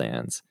utility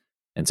lands.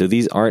 And so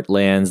these aren't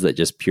lands that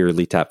just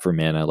purely tap for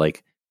mana.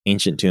 Like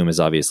Ancient Tomb is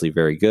obviously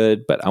very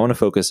good, but I want to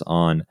focus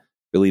on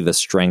really the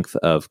strength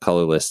of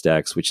colorless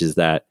decks, which is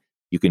that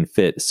you can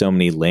fit so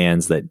many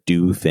lands that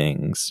do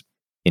things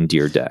into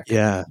your deck.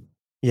 Yeah,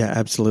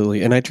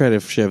 absolutely. And I try to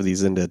shove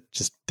these into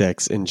just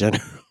decks in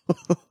general.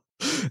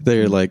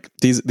 They're like,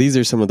 these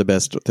are some of the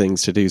best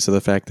things to do. So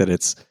the fact that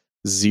it's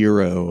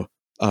 0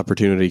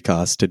 opportunity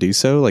cost to do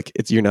so, like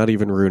you're not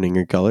even ruining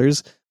your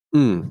colors.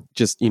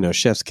 Just,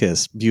 chef's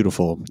kiss.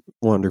 Beautiful.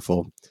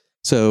 Wonderful.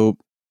 So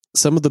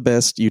some of the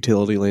best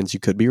utility lands you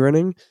could be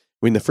running. I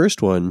mean, the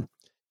first one,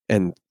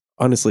 and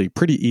honestly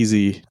pretty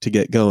easy to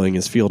get going,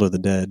 is Field of the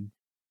Dead.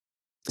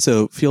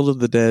 So Field of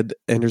the Dead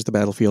enters the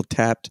battlefield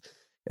tapped,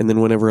 and then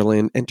whenever a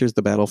land enters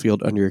the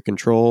battlefield under your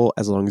control,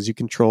 as long as you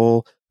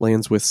control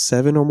lands with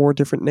 7 or more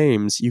different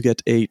names, you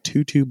get a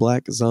 2/2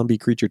 black zombie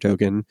creature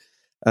token.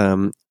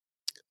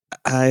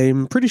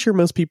 I'm pretty sure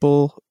most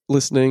people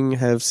listening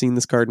have seen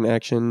this card in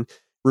action.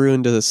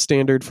 Ruined a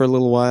standard for a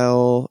little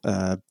while.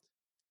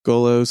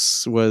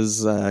 Golos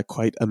was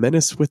quite a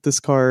menace with this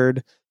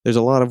card. There's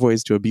a lot of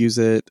ways to abuse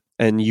it,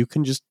 and you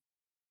can just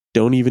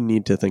don't even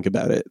need to think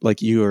about it.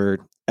 Like, you are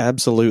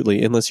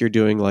absolutely, unless you're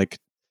doing like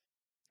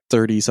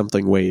 30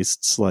 something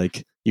wastes,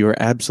 like you are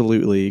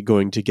absolutely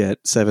going to get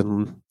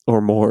 7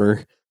 or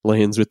more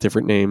lands with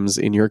different names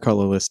in your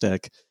colorless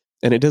deck,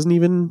 and it doesn't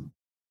even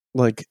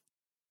like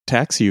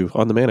tax you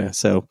on the mana.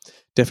 So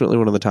definitely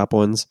one of the top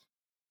ones.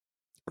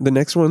 The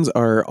next ones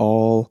are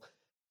all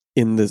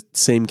in the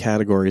same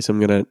category, so I'm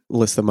going to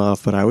list them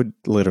off, but I would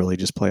literally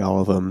just play all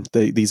of them.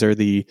 These are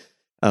the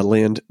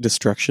land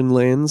destruction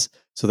lands.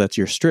 So that's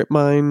your Strip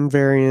Mine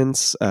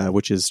variants,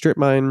 which is Strip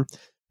Mine,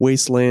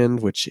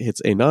 Wasteland, which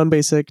hits a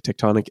non-basic,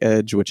 Tectonic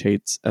Edge, which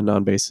hits a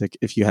non-basic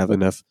if you have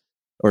enough,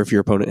 or if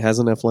your opponent has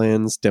enough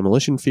lands,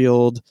 Demolition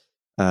Field,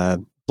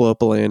 blow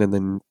up a land and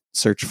then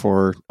search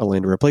for a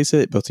land to replace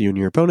it, both you and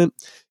your opponent,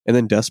 and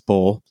then Dust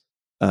Bowl,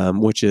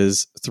 which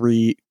is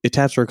 3, it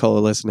taps for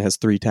colorless and has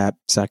 3 tap,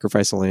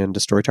 sacrifice a land,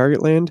 destroy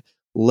target land.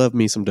 Love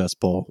me some Dust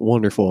Bowl.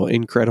 Wonderful,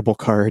 incredible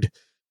card.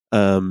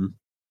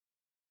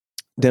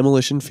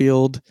 Demolition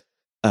Field,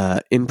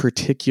 in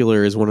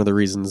particular, is one of the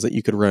reasons that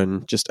you could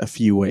run just a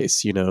few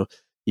ways.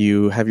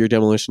 You have your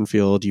Demolition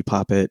Field, you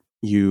pop it,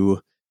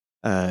 you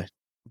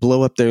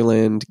blow up their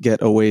land,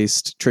 get a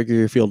waste, trigger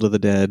your Field of the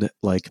Dead,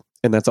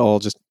 and that's all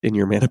just in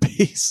your mana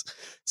base.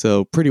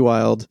 So pretty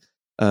wild.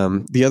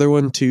 The other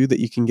one too that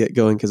you can get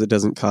going because it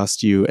doesn't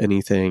cost you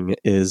anything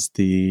is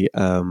the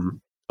now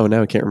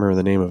I can't remember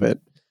the name of it.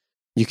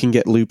 You can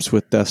get loops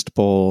with Dust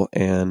Bowl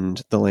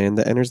and the land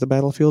that enters the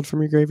battlefield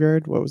from your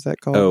graveyard. What was that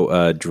called?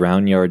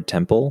 Drownyard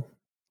Temple.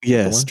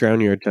 Yes,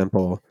 Drownyard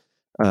Temple.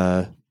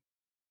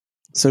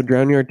 So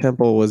Drownyard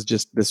Temple was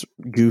just this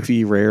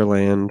goofy rare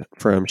land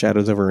from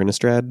Shadows over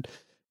Innistrad.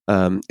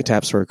 It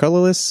taps for a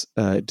colorless.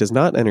 It does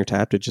not enter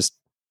tapped. It just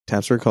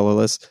taps for a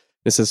colorless.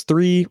 It says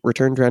 3,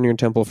 return Drownyard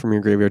Temple from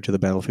your graveyard to the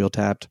battlefield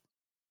tapped.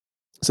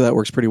 So that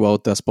works pretty well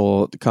with Dust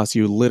Bowl. It costs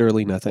you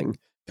literally nothing.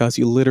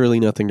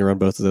 To run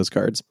both of those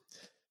cards.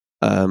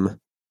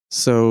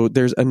 So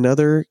there's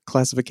another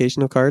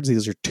classification of cards.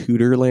 These are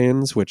tutor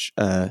lands, which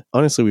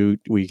honestly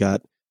we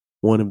got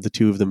one of the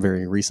 2 of them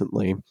very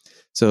recently.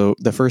 So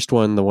the first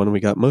one, the one we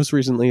got most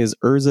recently, is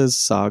Urza's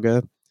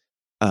Saga.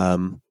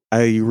 I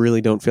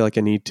really don't feel like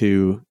I need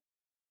to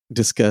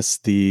discuss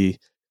the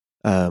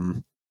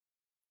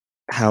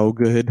how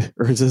good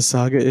Urza's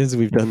Saga is.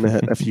 We've done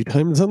that a few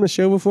times on the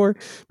show before,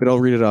 but I'll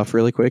read it off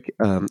really quick.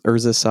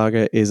 Urza's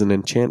Saga is an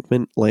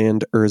enchantment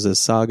land, Urza's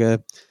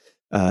Saga.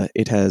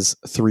 It has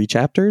 3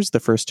 chapters. The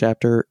first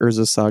chapter,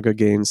 Urza's Saga,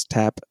 gains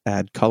tap,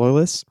 add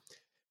colorless.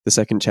 The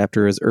second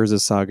chapter is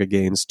Urza's Saga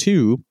gains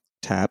 2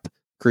 tap,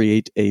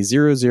 create a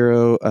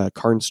 0/0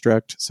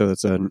 construct. So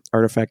it's an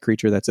artifact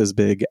creature that's as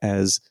big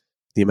as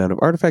the amount of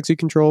artifacts you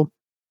control.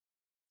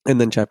 And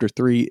then chapter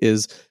 3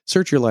 is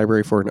search your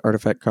library for an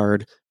artifact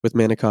card with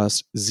mana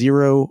cost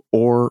 0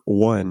 or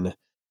 1.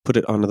 Put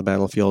it onto the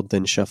battlefield,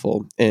 then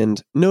shuffle.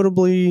 And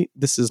notably,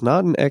 this is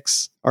not an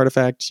X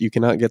artifact. You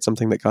cannot get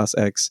something that costs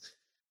X.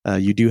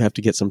 You do have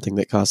to get something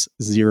that costs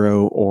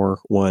 0 or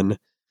 1.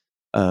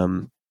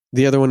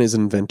 The other one is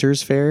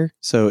Inventor's Fair.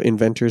 So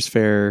Inventor's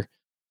Fair,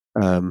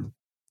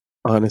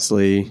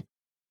 honestly,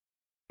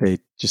 they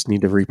just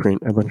need to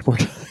reprint a bunch more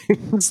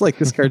times. Like,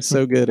 this card's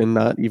so good and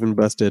not even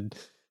busted.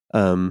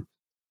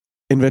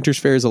 Inventor's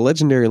Fair is a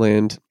legendary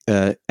land.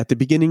 At the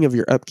beginning of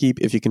your upkeep,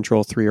 if you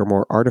control 3 or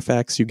more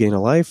artifacts, you gain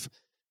a life.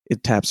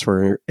 It taps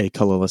for a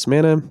colorless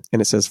mana,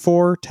 and it says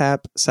 4,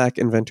 tap, sack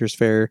Inventor's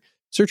Fair,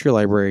 search your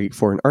library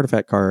for an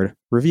artifact card,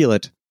 reveal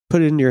it,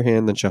 put it into your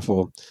hand, then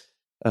shuffle.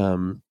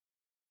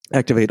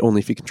 Activate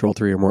only if you control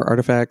 3 or more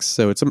artifacts.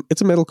 So it's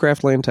a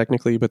Metalcraft land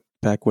technically, but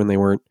back when they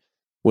weren't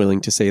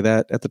willing to say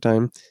that at the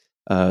time.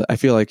 I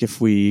feel like if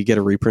we get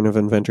a reprint of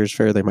Inventor's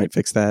Fair, they might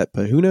fix that,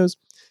 but who knows?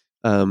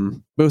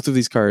 Both of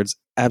these cards,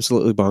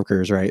 absolutely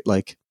bonkers, right?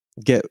 Like,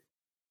 get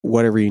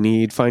whatever you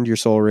need, find your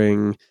Soul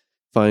Ring,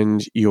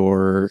 find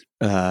your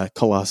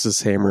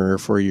Colossus Hammer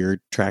for your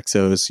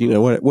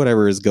Traxos,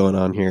 whatever is going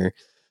on here.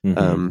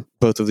 Mm-hmm.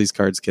 Both of these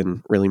cards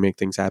can really make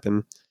things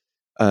happen.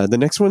 The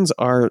next ones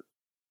are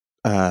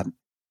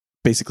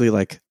basically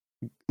like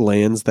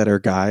lands that are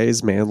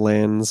guys, man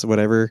lands,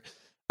 whatever.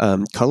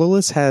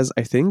 Colorless has,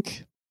 I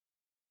think,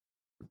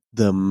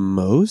 the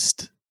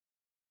most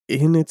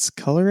in its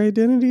color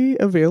identity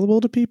available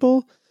to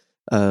people.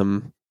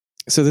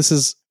 So this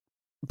is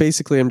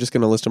basically, I'm just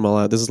going to list them all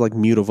out. This is like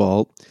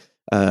Mutavault.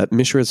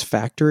 Mishra's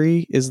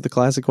Factory is the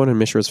classic one, and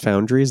Mishra's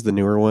Foundry is the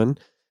newer one.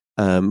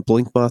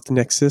 Blinkmoth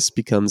Nexus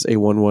becomes a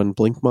 1/1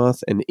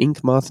 Blinkmoth, and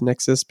Inkmoth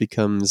Nexus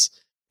becomes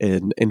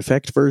an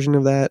Infect version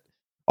of that.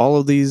 All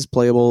of these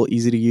playable,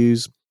 easy to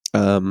use.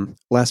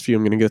 Last few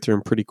I'm going to go through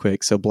them pretty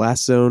quick. So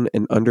Blast Zone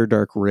and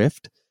Underdark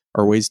Rift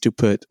are ways to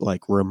put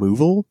like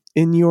removal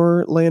in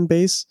your land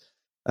base.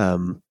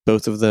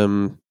 Both of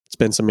them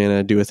spend some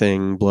mana, do a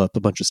thing, blow up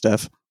a bunch of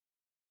stuff.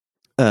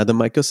 The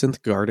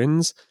Mycosynth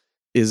Gardens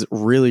is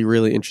really,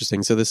 really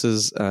interesting. So this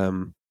is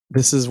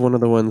one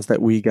of the ones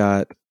that we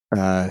got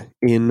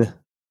in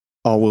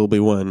All Will Be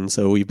One.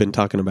 So we've been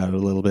talking about it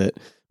a little bit.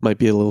 Might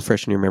be a little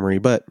fresh in your memory,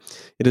 but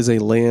it is a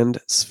land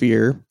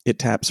sphere. It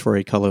taps for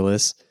a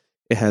colorless.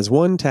 It has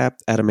 1 tap,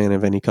 add a mana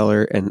of any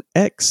color, and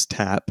X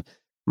tap.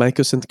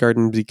 Mycosynth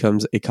Garden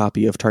becomes a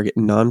copy of target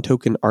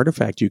non-token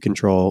artifact you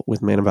control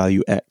with mana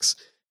value X.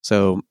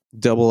 So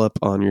double up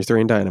on your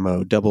Therian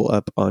Dynamo, double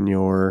up on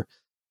your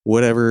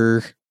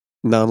whatever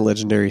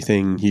non-legendary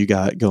thing you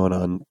got going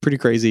on. Pretty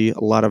crazy. A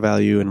lot of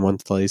value in one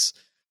place.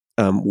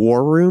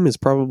 War Room is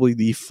probably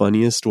the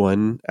funniest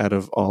one out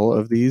of all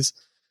of these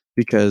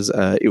because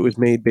it was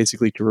made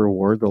basically to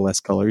reward the less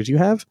colors you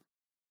have.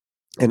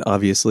 And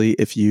obviously,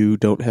 if you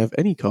don't have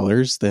any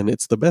colors, then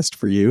it's the best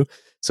for you.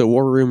 So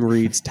War Room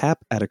reads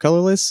tap, add a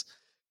colorless.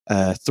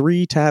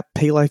 3 tap,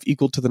 pay life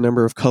equal to the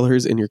number of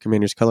colors in your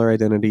commander's color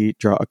identity,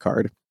 draw a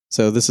card.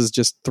 So this is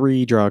just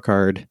 3 draw a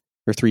card,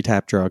 or 3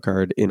 tap, draw a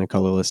card in a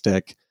colorless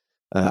deck.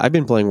 I've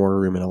been playing War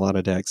Room in a lot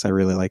of decks. I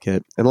really like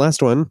it. And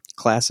last one,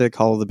 classic,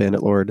 Hall of the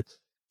Bandit Lord.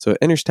 So it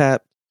enters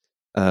tap,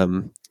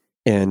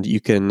 and you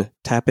can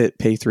tap it,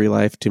 pay 3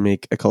 life to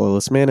make a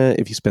colorless mana.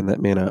 If you spend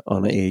that mana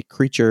on a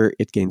creature,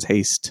 it gains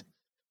haste.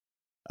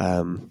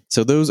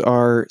 So those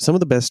are some of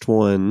the best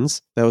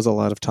ones. That was a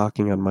lot of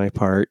talking on my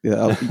part.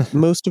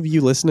 Most of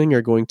you listening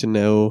are going to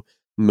know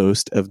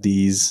most of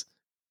these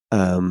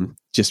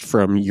just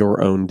from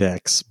your own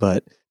decks,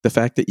 but the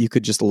fact that you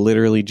could just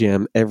literally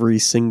jam every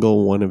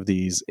single one of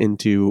these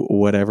into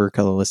whatever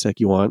colorless deck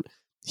you want,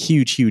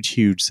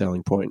 huge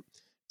selling point.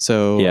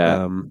 So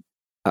yeah,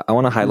 I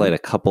want to highlight a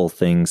couple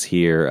things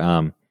here.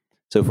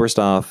 So first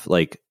off,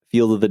 like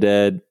Field of the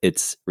Dead,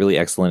 it's really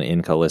excellent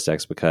in colorless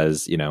decks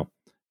because,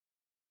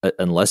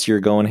 unless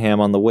you're going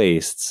ham on the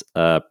wastes,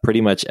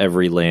 pretty much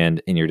every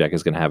land in your deck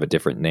is going to have a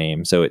different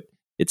name. So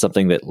it's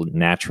something that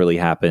naturally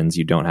happens.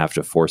 You don't have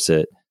to force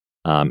it.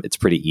 It's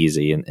pretty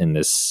easy in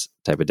this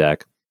type of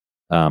deck.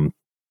 And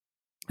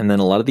then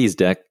a lot of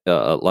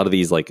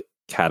these like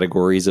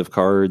categories of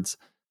cards,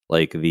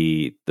 like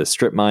the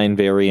strip mine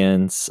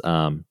variants,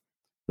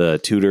 the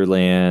tutor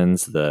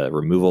lands, the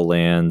removal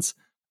lands,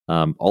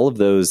 all of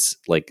those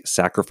like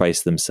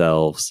sacrifice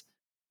themselves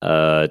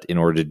in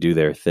order to do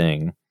their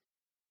thing.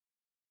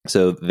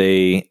 So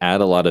they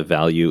add a lot of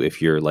value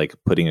if you're like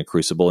putting a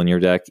Crucible in your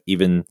deck,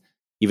 even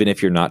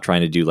if you're not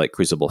trying to do like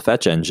Crucible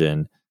Fetch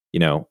Engine,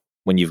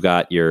 when you've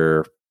got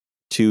your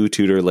 2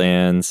 tutor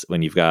lands,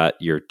 when you've got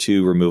your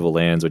 2 removal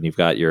lands, when you've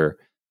got your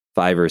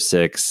 5 or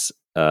 6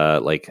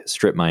 like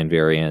strip mine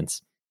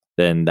variants,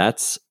 then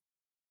that's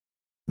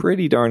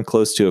pretty darn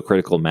close to a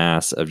critical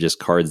mass of just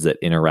cards that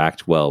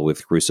interact well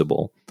with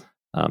Crucible.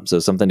 So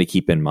something to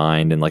keep in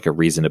mind and like a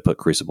reason to put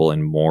Crucible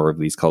in more of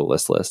these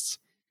colorless lists.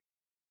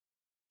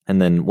 And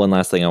then one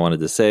last thing I wanted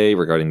to say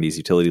regarding these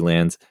utility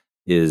lands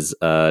is,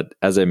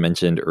 as I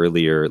mentioned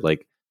earlier,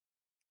 like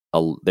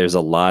there's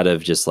a lot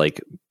of just like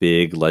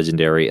big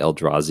legendary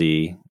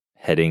Eldrazi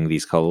heading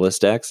these colorless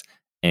decks,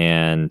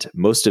 and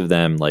most of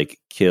them like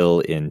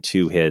kill in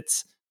 2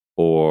 hits,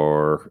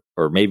 or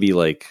maybe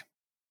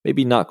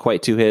not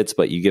quite 2 hits,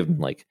 but you give them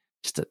like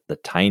just the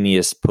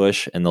tiniest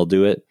push and they'll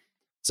do it.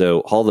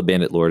 So Hall of the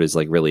Bandit Lord is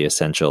like really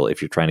essential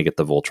if you're trying to get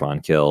the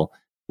Voltron kill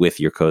with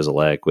your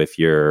Kozilek, with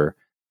your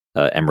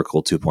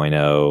Emrakul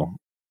 2.0,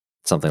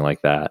 something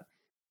like that.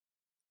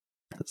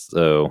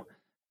 So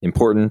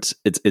important.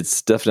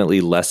 It's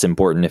definitely less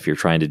important if you're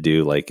trying to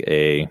do like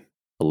a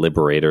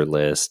Liberator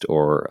list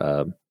or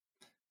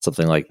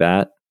something like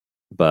that.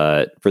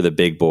 But for the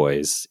big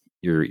boys,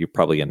 you're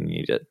probably going to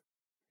need it.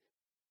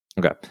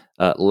 Okay.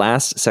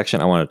 Last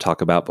section I want to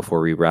talk about before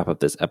we wrap up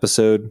this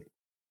episode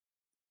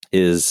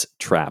is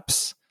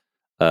traps.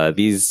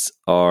 These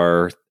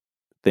are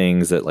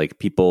things that like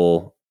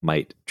people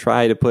might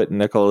try to put in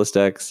their colorless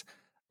decks,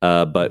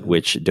 but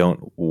which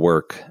don't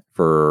work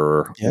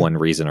for one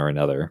reason or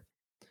another.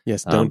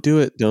 Yes, don't do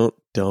it. Don't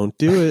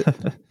do it.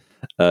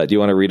 Do you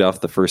want to read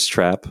off the first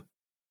trap?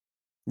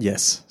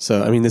 Yes.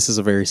 So, I mean, this is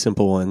a very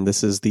simple one.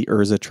 This is the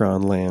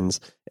Urzatron lands,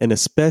 and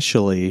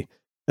especially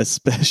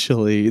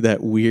that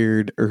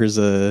weird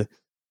Urza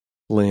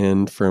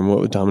land from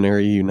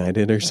Dominaria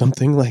United or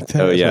something like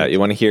that. Oh, yeah.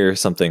 You want to hear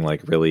something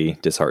like really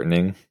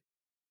disheartening?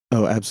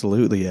 Oh,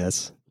 absolutely,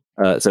 yes.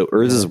 So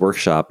Urza's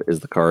Workshop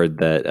is the card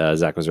that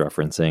Zach was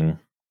referencing.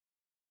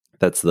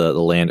 That's the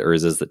land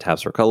Urza's that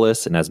taps for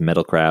colorless and has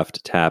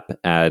Metalcraft. Tap,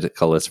 add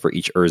colorless for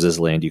each Urza's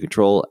land you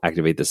control.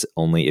 Activate this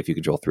only if you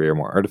control 3 or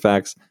more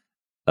artifacts.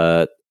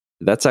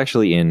 That's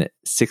actually in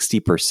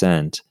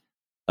 60%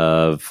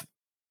 of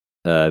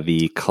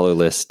the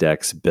colorless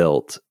decks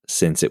built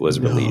since it was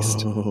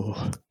released.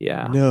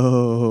 Yeah.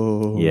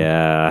 No.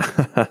 Yeah.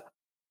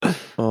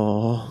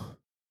 Oh.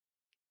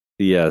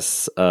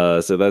 Yes.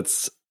 So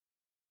that's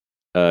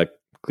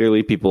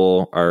clearly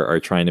people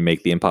are trying to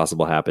make the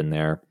impossible happen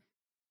there.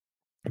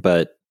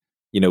 But,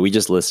 we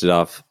just listed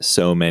off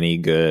so many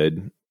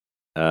good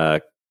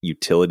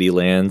utility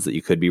lands that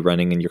you could be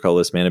running in your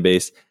colorless mana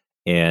base.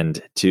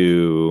 And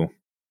to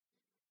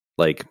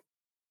like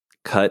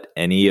cut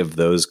any of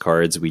those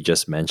cards we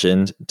just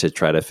mentioned to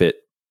try to fit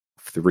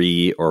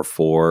 3 or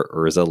 4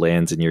 Urza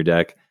lands in your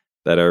deck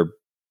that are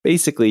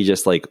basically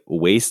just like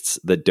wastes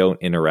that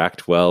don't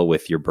interact well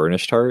with your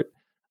Burnished Heart.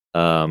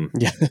 I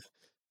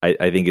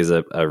think is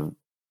a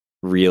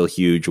real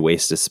huge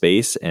waste of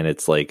space. And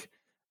it's like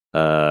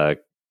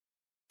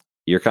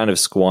you're kind of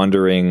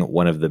squandering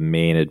one of the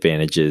main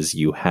advantages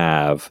you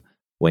have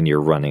when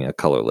you're running a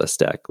colorless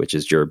deck, which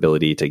is your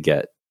ability to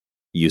get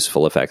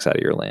useful effects out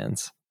of your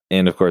lands.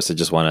 And of course, I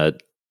just want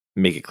to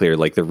make it clear,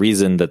 like the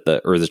reason that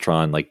the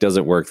Urzatron like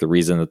doesn't work, the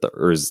reason that the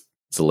Urza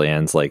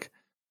lands like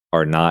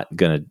are not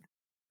going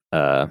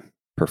to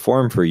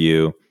perform for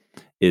you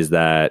is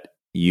that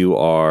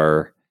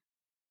you're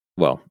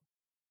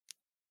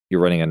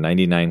running a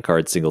 99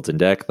 card singleton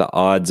deck. The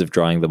odds of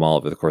drawing them all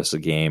over the course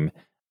of the game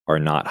are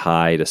not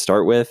high to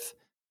start with.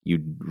 You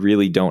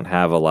really don't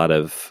have a lot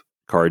of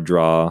card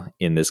draw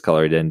in this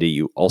color identity.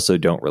 You also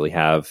don't really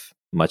have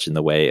much in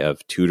the way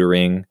of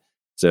tutoring.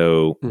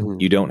 So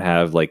you don't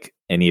have like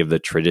any of the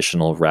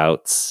traditional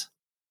routes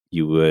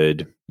you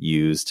would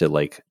use to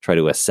like try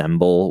to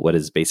assemble what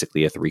is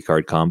basically a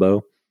 3-card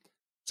combo.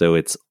 So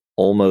it's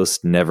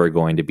almost never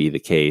going to be the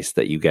case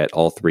that you get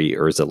all 3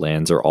 Urza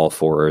lands or all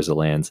 4 Urza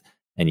lands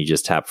and you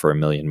just tap for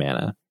 1 million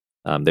mana.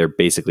 They're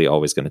basically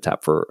always going to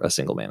tap for a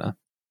single mana.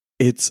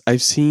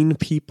 I've seen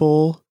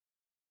people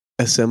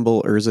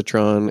assemble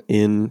Urzatron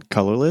in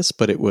colorless,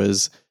 but it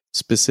was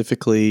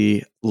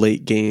specifically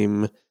late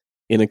game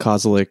in a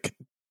Kozilek,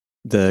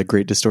 the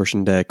Great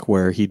Distortion deck,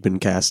 where he'd been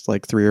cast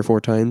like 3 or 4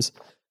 times.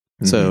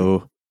 Mm-hmm.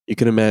 So you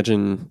can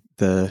imagine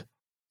the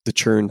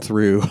churn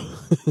through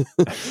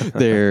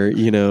there,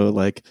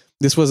 like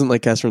this wasn't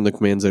like cast from the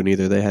command zone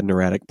either. They had an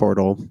Erratic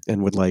Portal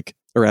and would like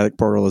Erratic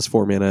Portal is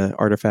 4 mana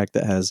artifact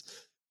that has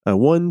a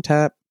 1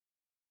 tap,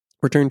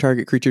 return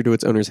target creature to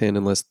its owner's hand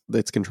unless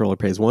its controller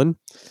pays 1.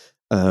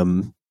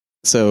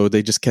 So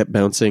they just kept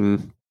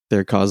bouncing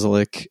their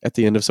Kozilek at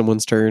the end of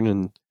someone's turn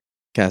and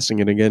casting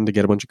it again to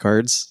get a bunch of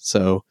cards.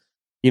 So,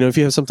 if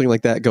you have something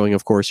like that going,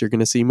 of course, you're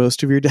going to see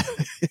most of your deck.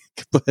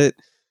 But,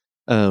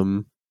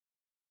 I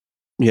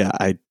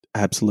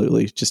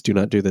absolutely just do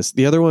not do this.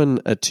 The other one,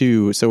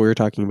 too, so we were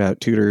talking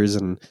about tutors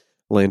and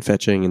land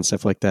fetching and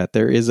stuff like that.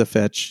 There is a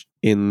fetch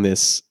in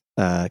this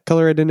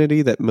color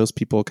identity that most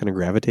people kind of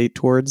gravitate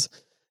towards,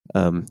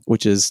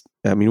 which is,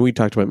 we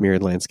talked about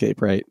Mirrored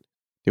Landscape, right?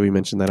 Did we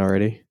mention that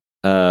already?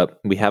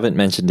 We haven't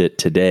mentioned it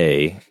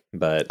today,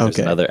 but there's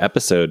another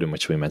episode in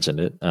which we mentioned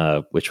it,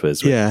 which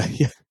was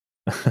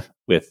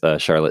with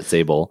Charlotte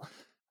Sable.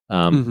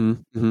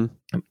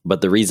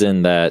 But the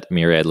reason that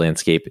Myriad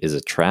Landscape is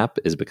a trap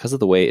is because of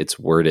the way it's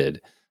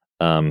worded.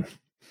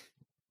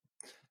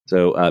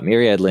 So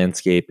Myriad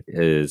Landscape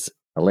is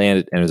a land,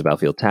 it enters the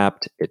battlefield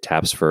tapped, it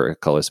taps for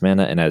colorless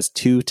mana, and has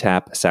 2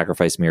 tap,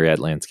 sacrifice Myriad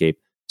Landscape.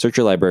 Search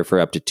your library for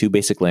up to 2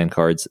 basic land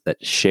cards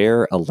that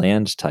share a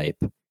land type.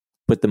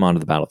 Put them onto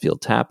the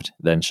battlefield tapped,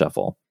 then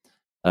shuffle.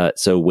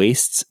 So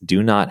wastes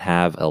do not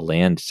have a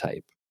land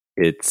type.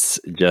 It's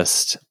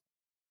just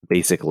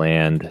basic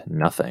land,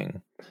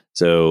 nothing.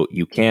 So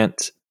you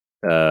can't,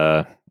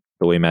 the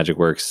way Magic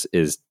works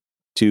is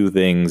 2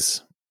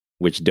 things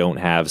which don't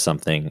have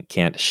something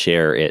can't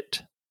share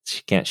it.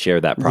 Can't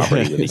share that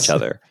property with each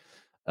other.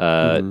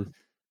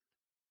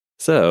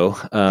 So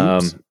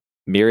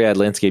Myriad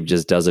Landscape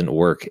just doesn't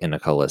work in a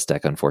colorless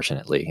deck,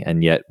 unfortunately.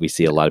 And yet we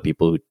see a lot of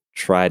people who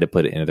try to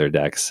put it into their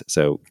decks.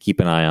 So keep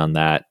an eye on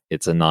that.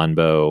 It's a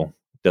non-bow,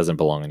 doesn't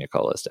belong in your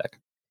colorless deck.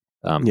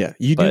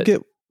 You do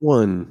get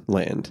 1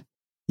 land.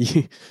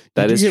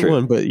 That do is get true.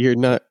 one, but you're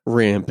not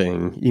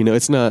ramping.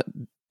 It's not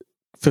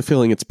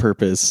fulfilling its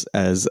purpose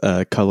as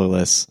a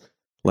colorless,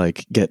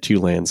 like, get 2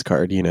 lands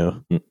card,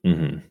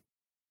 Mm-hmm.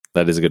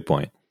 That is a good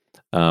point.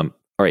 All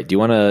right. Do you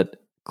want to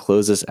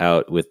close us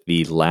out with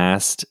the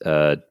last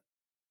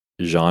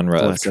genre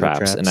of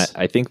traps? And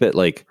I think that,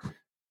 like,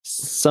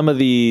 some of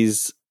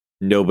these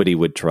nobody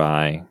would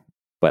try,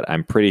 but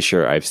I'm pretty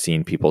sure I've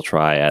seen people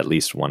try at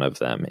least one of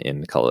them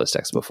in colorless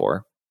decks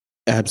before.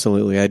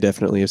 Absolutely. I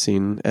definitely have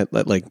seen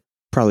like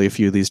probably a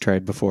few of these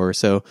tried before.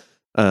 So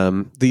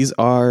these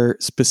are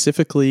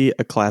specifically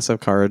a class of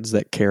cards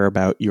that care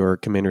about your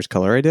commander's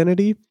color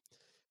identity.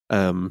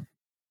 So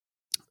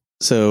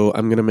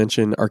I'm going to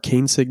mention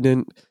Arcane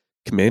Signet,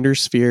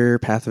 Commander's Sphere,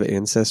 Path of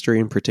Ancestry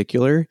in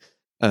particular.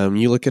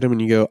 You look at them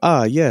and you go,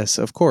 yes,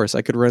 of course,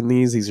 I could run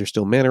these. These are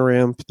still mana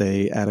ramp.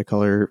 They add a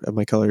color of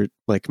my color,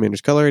 like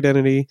commander's color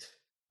identity.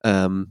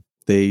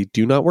 They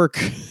do not work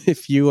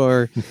if you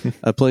are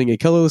playing a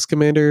colorless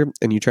commander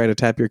and you try to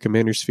tap your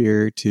commander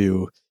sphere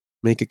to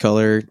make a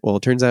color. Well,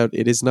 it turns out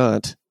it is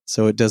not,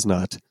 so it does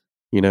not.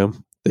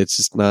 It's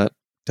just not,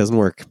 doesn't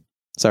work.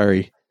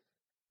 Sorry.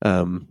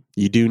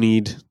 You do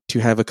need to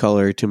have a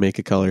color to make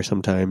a color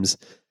sometimes.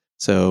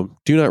 So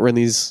do not run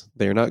these.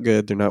 They're not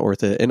good. They're not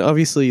worth it. And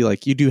obviously,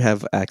 like, you do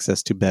have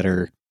access to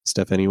better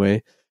stuff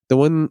anyway.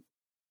 The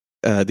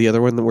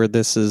other one where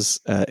this is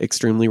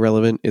extremely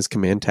relevant is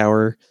Command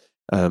Tower.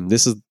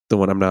 This is the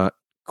one I'm not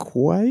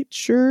quite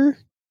sure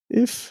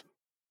if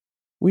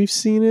we've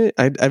seen it.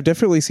 I've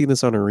definitely seen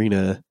this on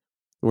Arena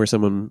where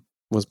someone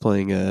was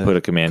playing put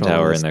a Command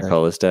Tower in their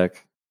colorless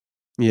deck.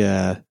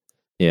 Yeah.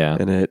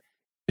 And it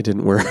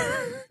didn't work.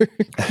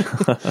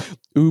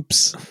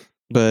 Oops.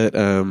 But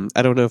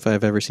I don't know if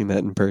I've ever seen that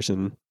in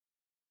person.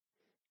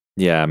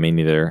 Yeah, me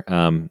neither.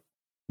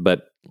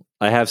 But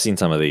I have seen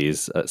some of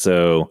these.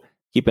 So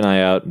keep an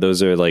eye out.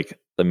 Those are like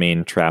the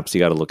main traps you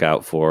got to look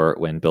out for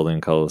when building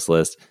a colorless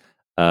list.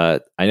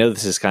 I know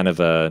this is kind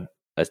of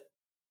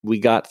we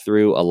got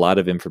through a lot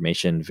of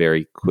information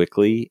very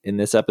quickly in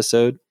this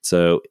episode.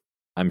 So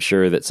I'm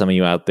sure that some of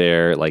you out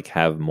there like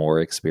have more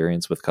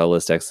experience with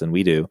colorless decks than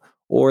we do,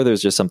 or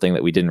there's just something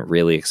that we didn't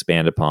really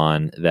expand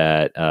upon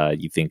that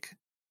you think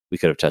we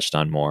could have touched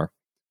on more.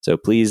 So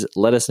please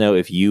let us know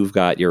if you've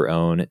got your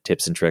own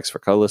tips and tricks for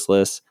colorless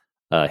lists,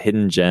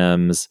 hidden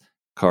gems,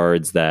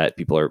 cards that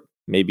people are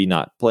maybe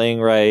not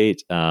playing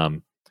right,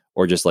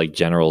 or just like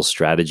general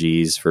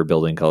strategies for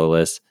building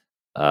colorless.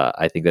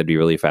 I think that'd be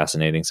really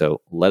fascinating. So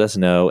let us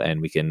know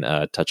and we can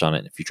touch on it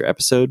in a future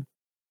episode.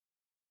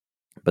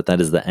 But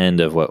that is the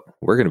end of what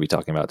we're going to be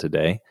talking about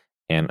today.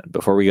 And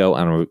before we go,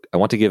 I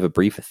want to give a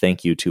brief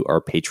thank you to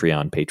our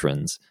Patreon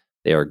patrons.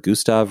 They are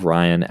Gustav,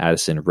 Ryan,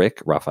 Addison,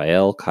 Rick,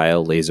 Raphael,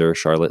 Kyle, Laser,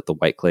 Charlotte, the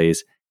White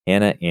Clays,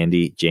 Hannah,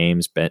 Andy,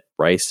 James,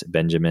 Bryce,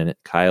 Benjamin,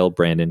 Kyle,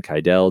 Brandon,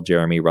 Kydell,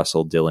 Jeremy,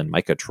 Russell, Dylan,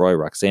 Micah, Troy,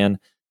 Roxanne,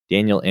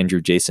 Daniel,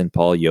 Andrew, Jason,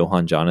 Paul,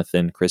 Johan,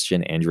 Jonathan,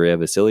 Christian, Andrea,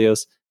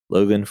 Vasilios,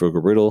 Logan,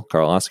 Frugal,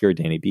 Carl Oscar,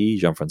 Danny B,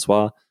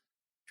 Jean-Francois,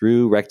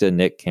 Drew, Recta,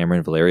 Nick,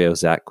 Cameron, Valerio,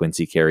 Zach,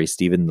 Quincy, Carey,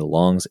 Stephen, The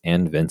Longs,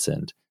 and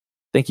Vincent.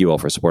 Thank you all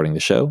for supporting the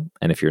show.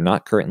 And if you're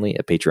not currently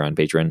a Patreon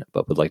patron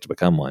but would like to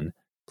become one,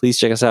 please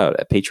check us out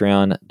at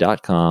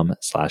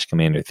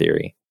patreon.com/Commander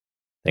Theory.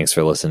 Thanks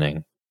for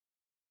listening.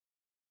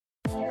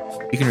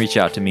 You can reach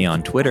out to me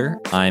on Twitter.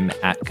 I'm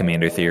at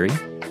Commander Theory.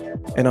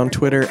 And on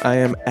Twitter, I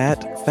am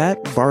at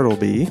Fat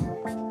Bartleby.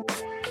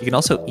 You can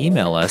also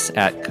email us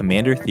at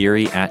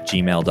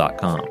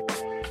commandertheory@gmail.com.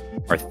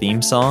 Our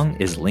theme song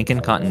is Lincoln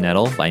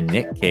Continental by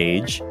Nick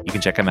Cage. You can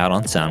check him out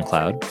on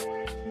SoundCloud.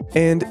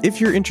 And if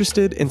you're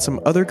interested in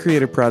some other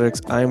creative projects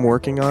I'm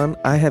working on,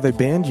 I have a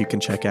band you can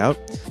check out.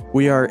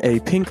 We are a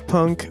pink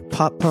punk,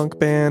 pop punk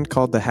band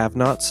called The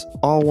Have-Nots,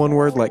 all one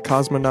word like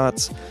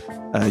cosmonauts.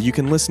 You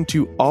can listen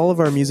to all of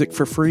our music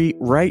for free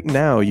right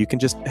now. You can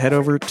just head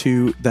over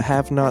to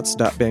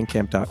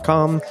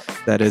thehavenots.bandcamp.com.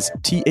 That is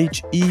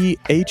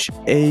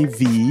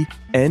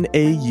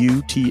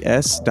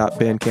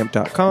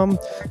TheHeavNauts.bandcamp.com.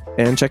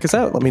 And check us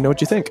out. Let me know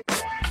what you think.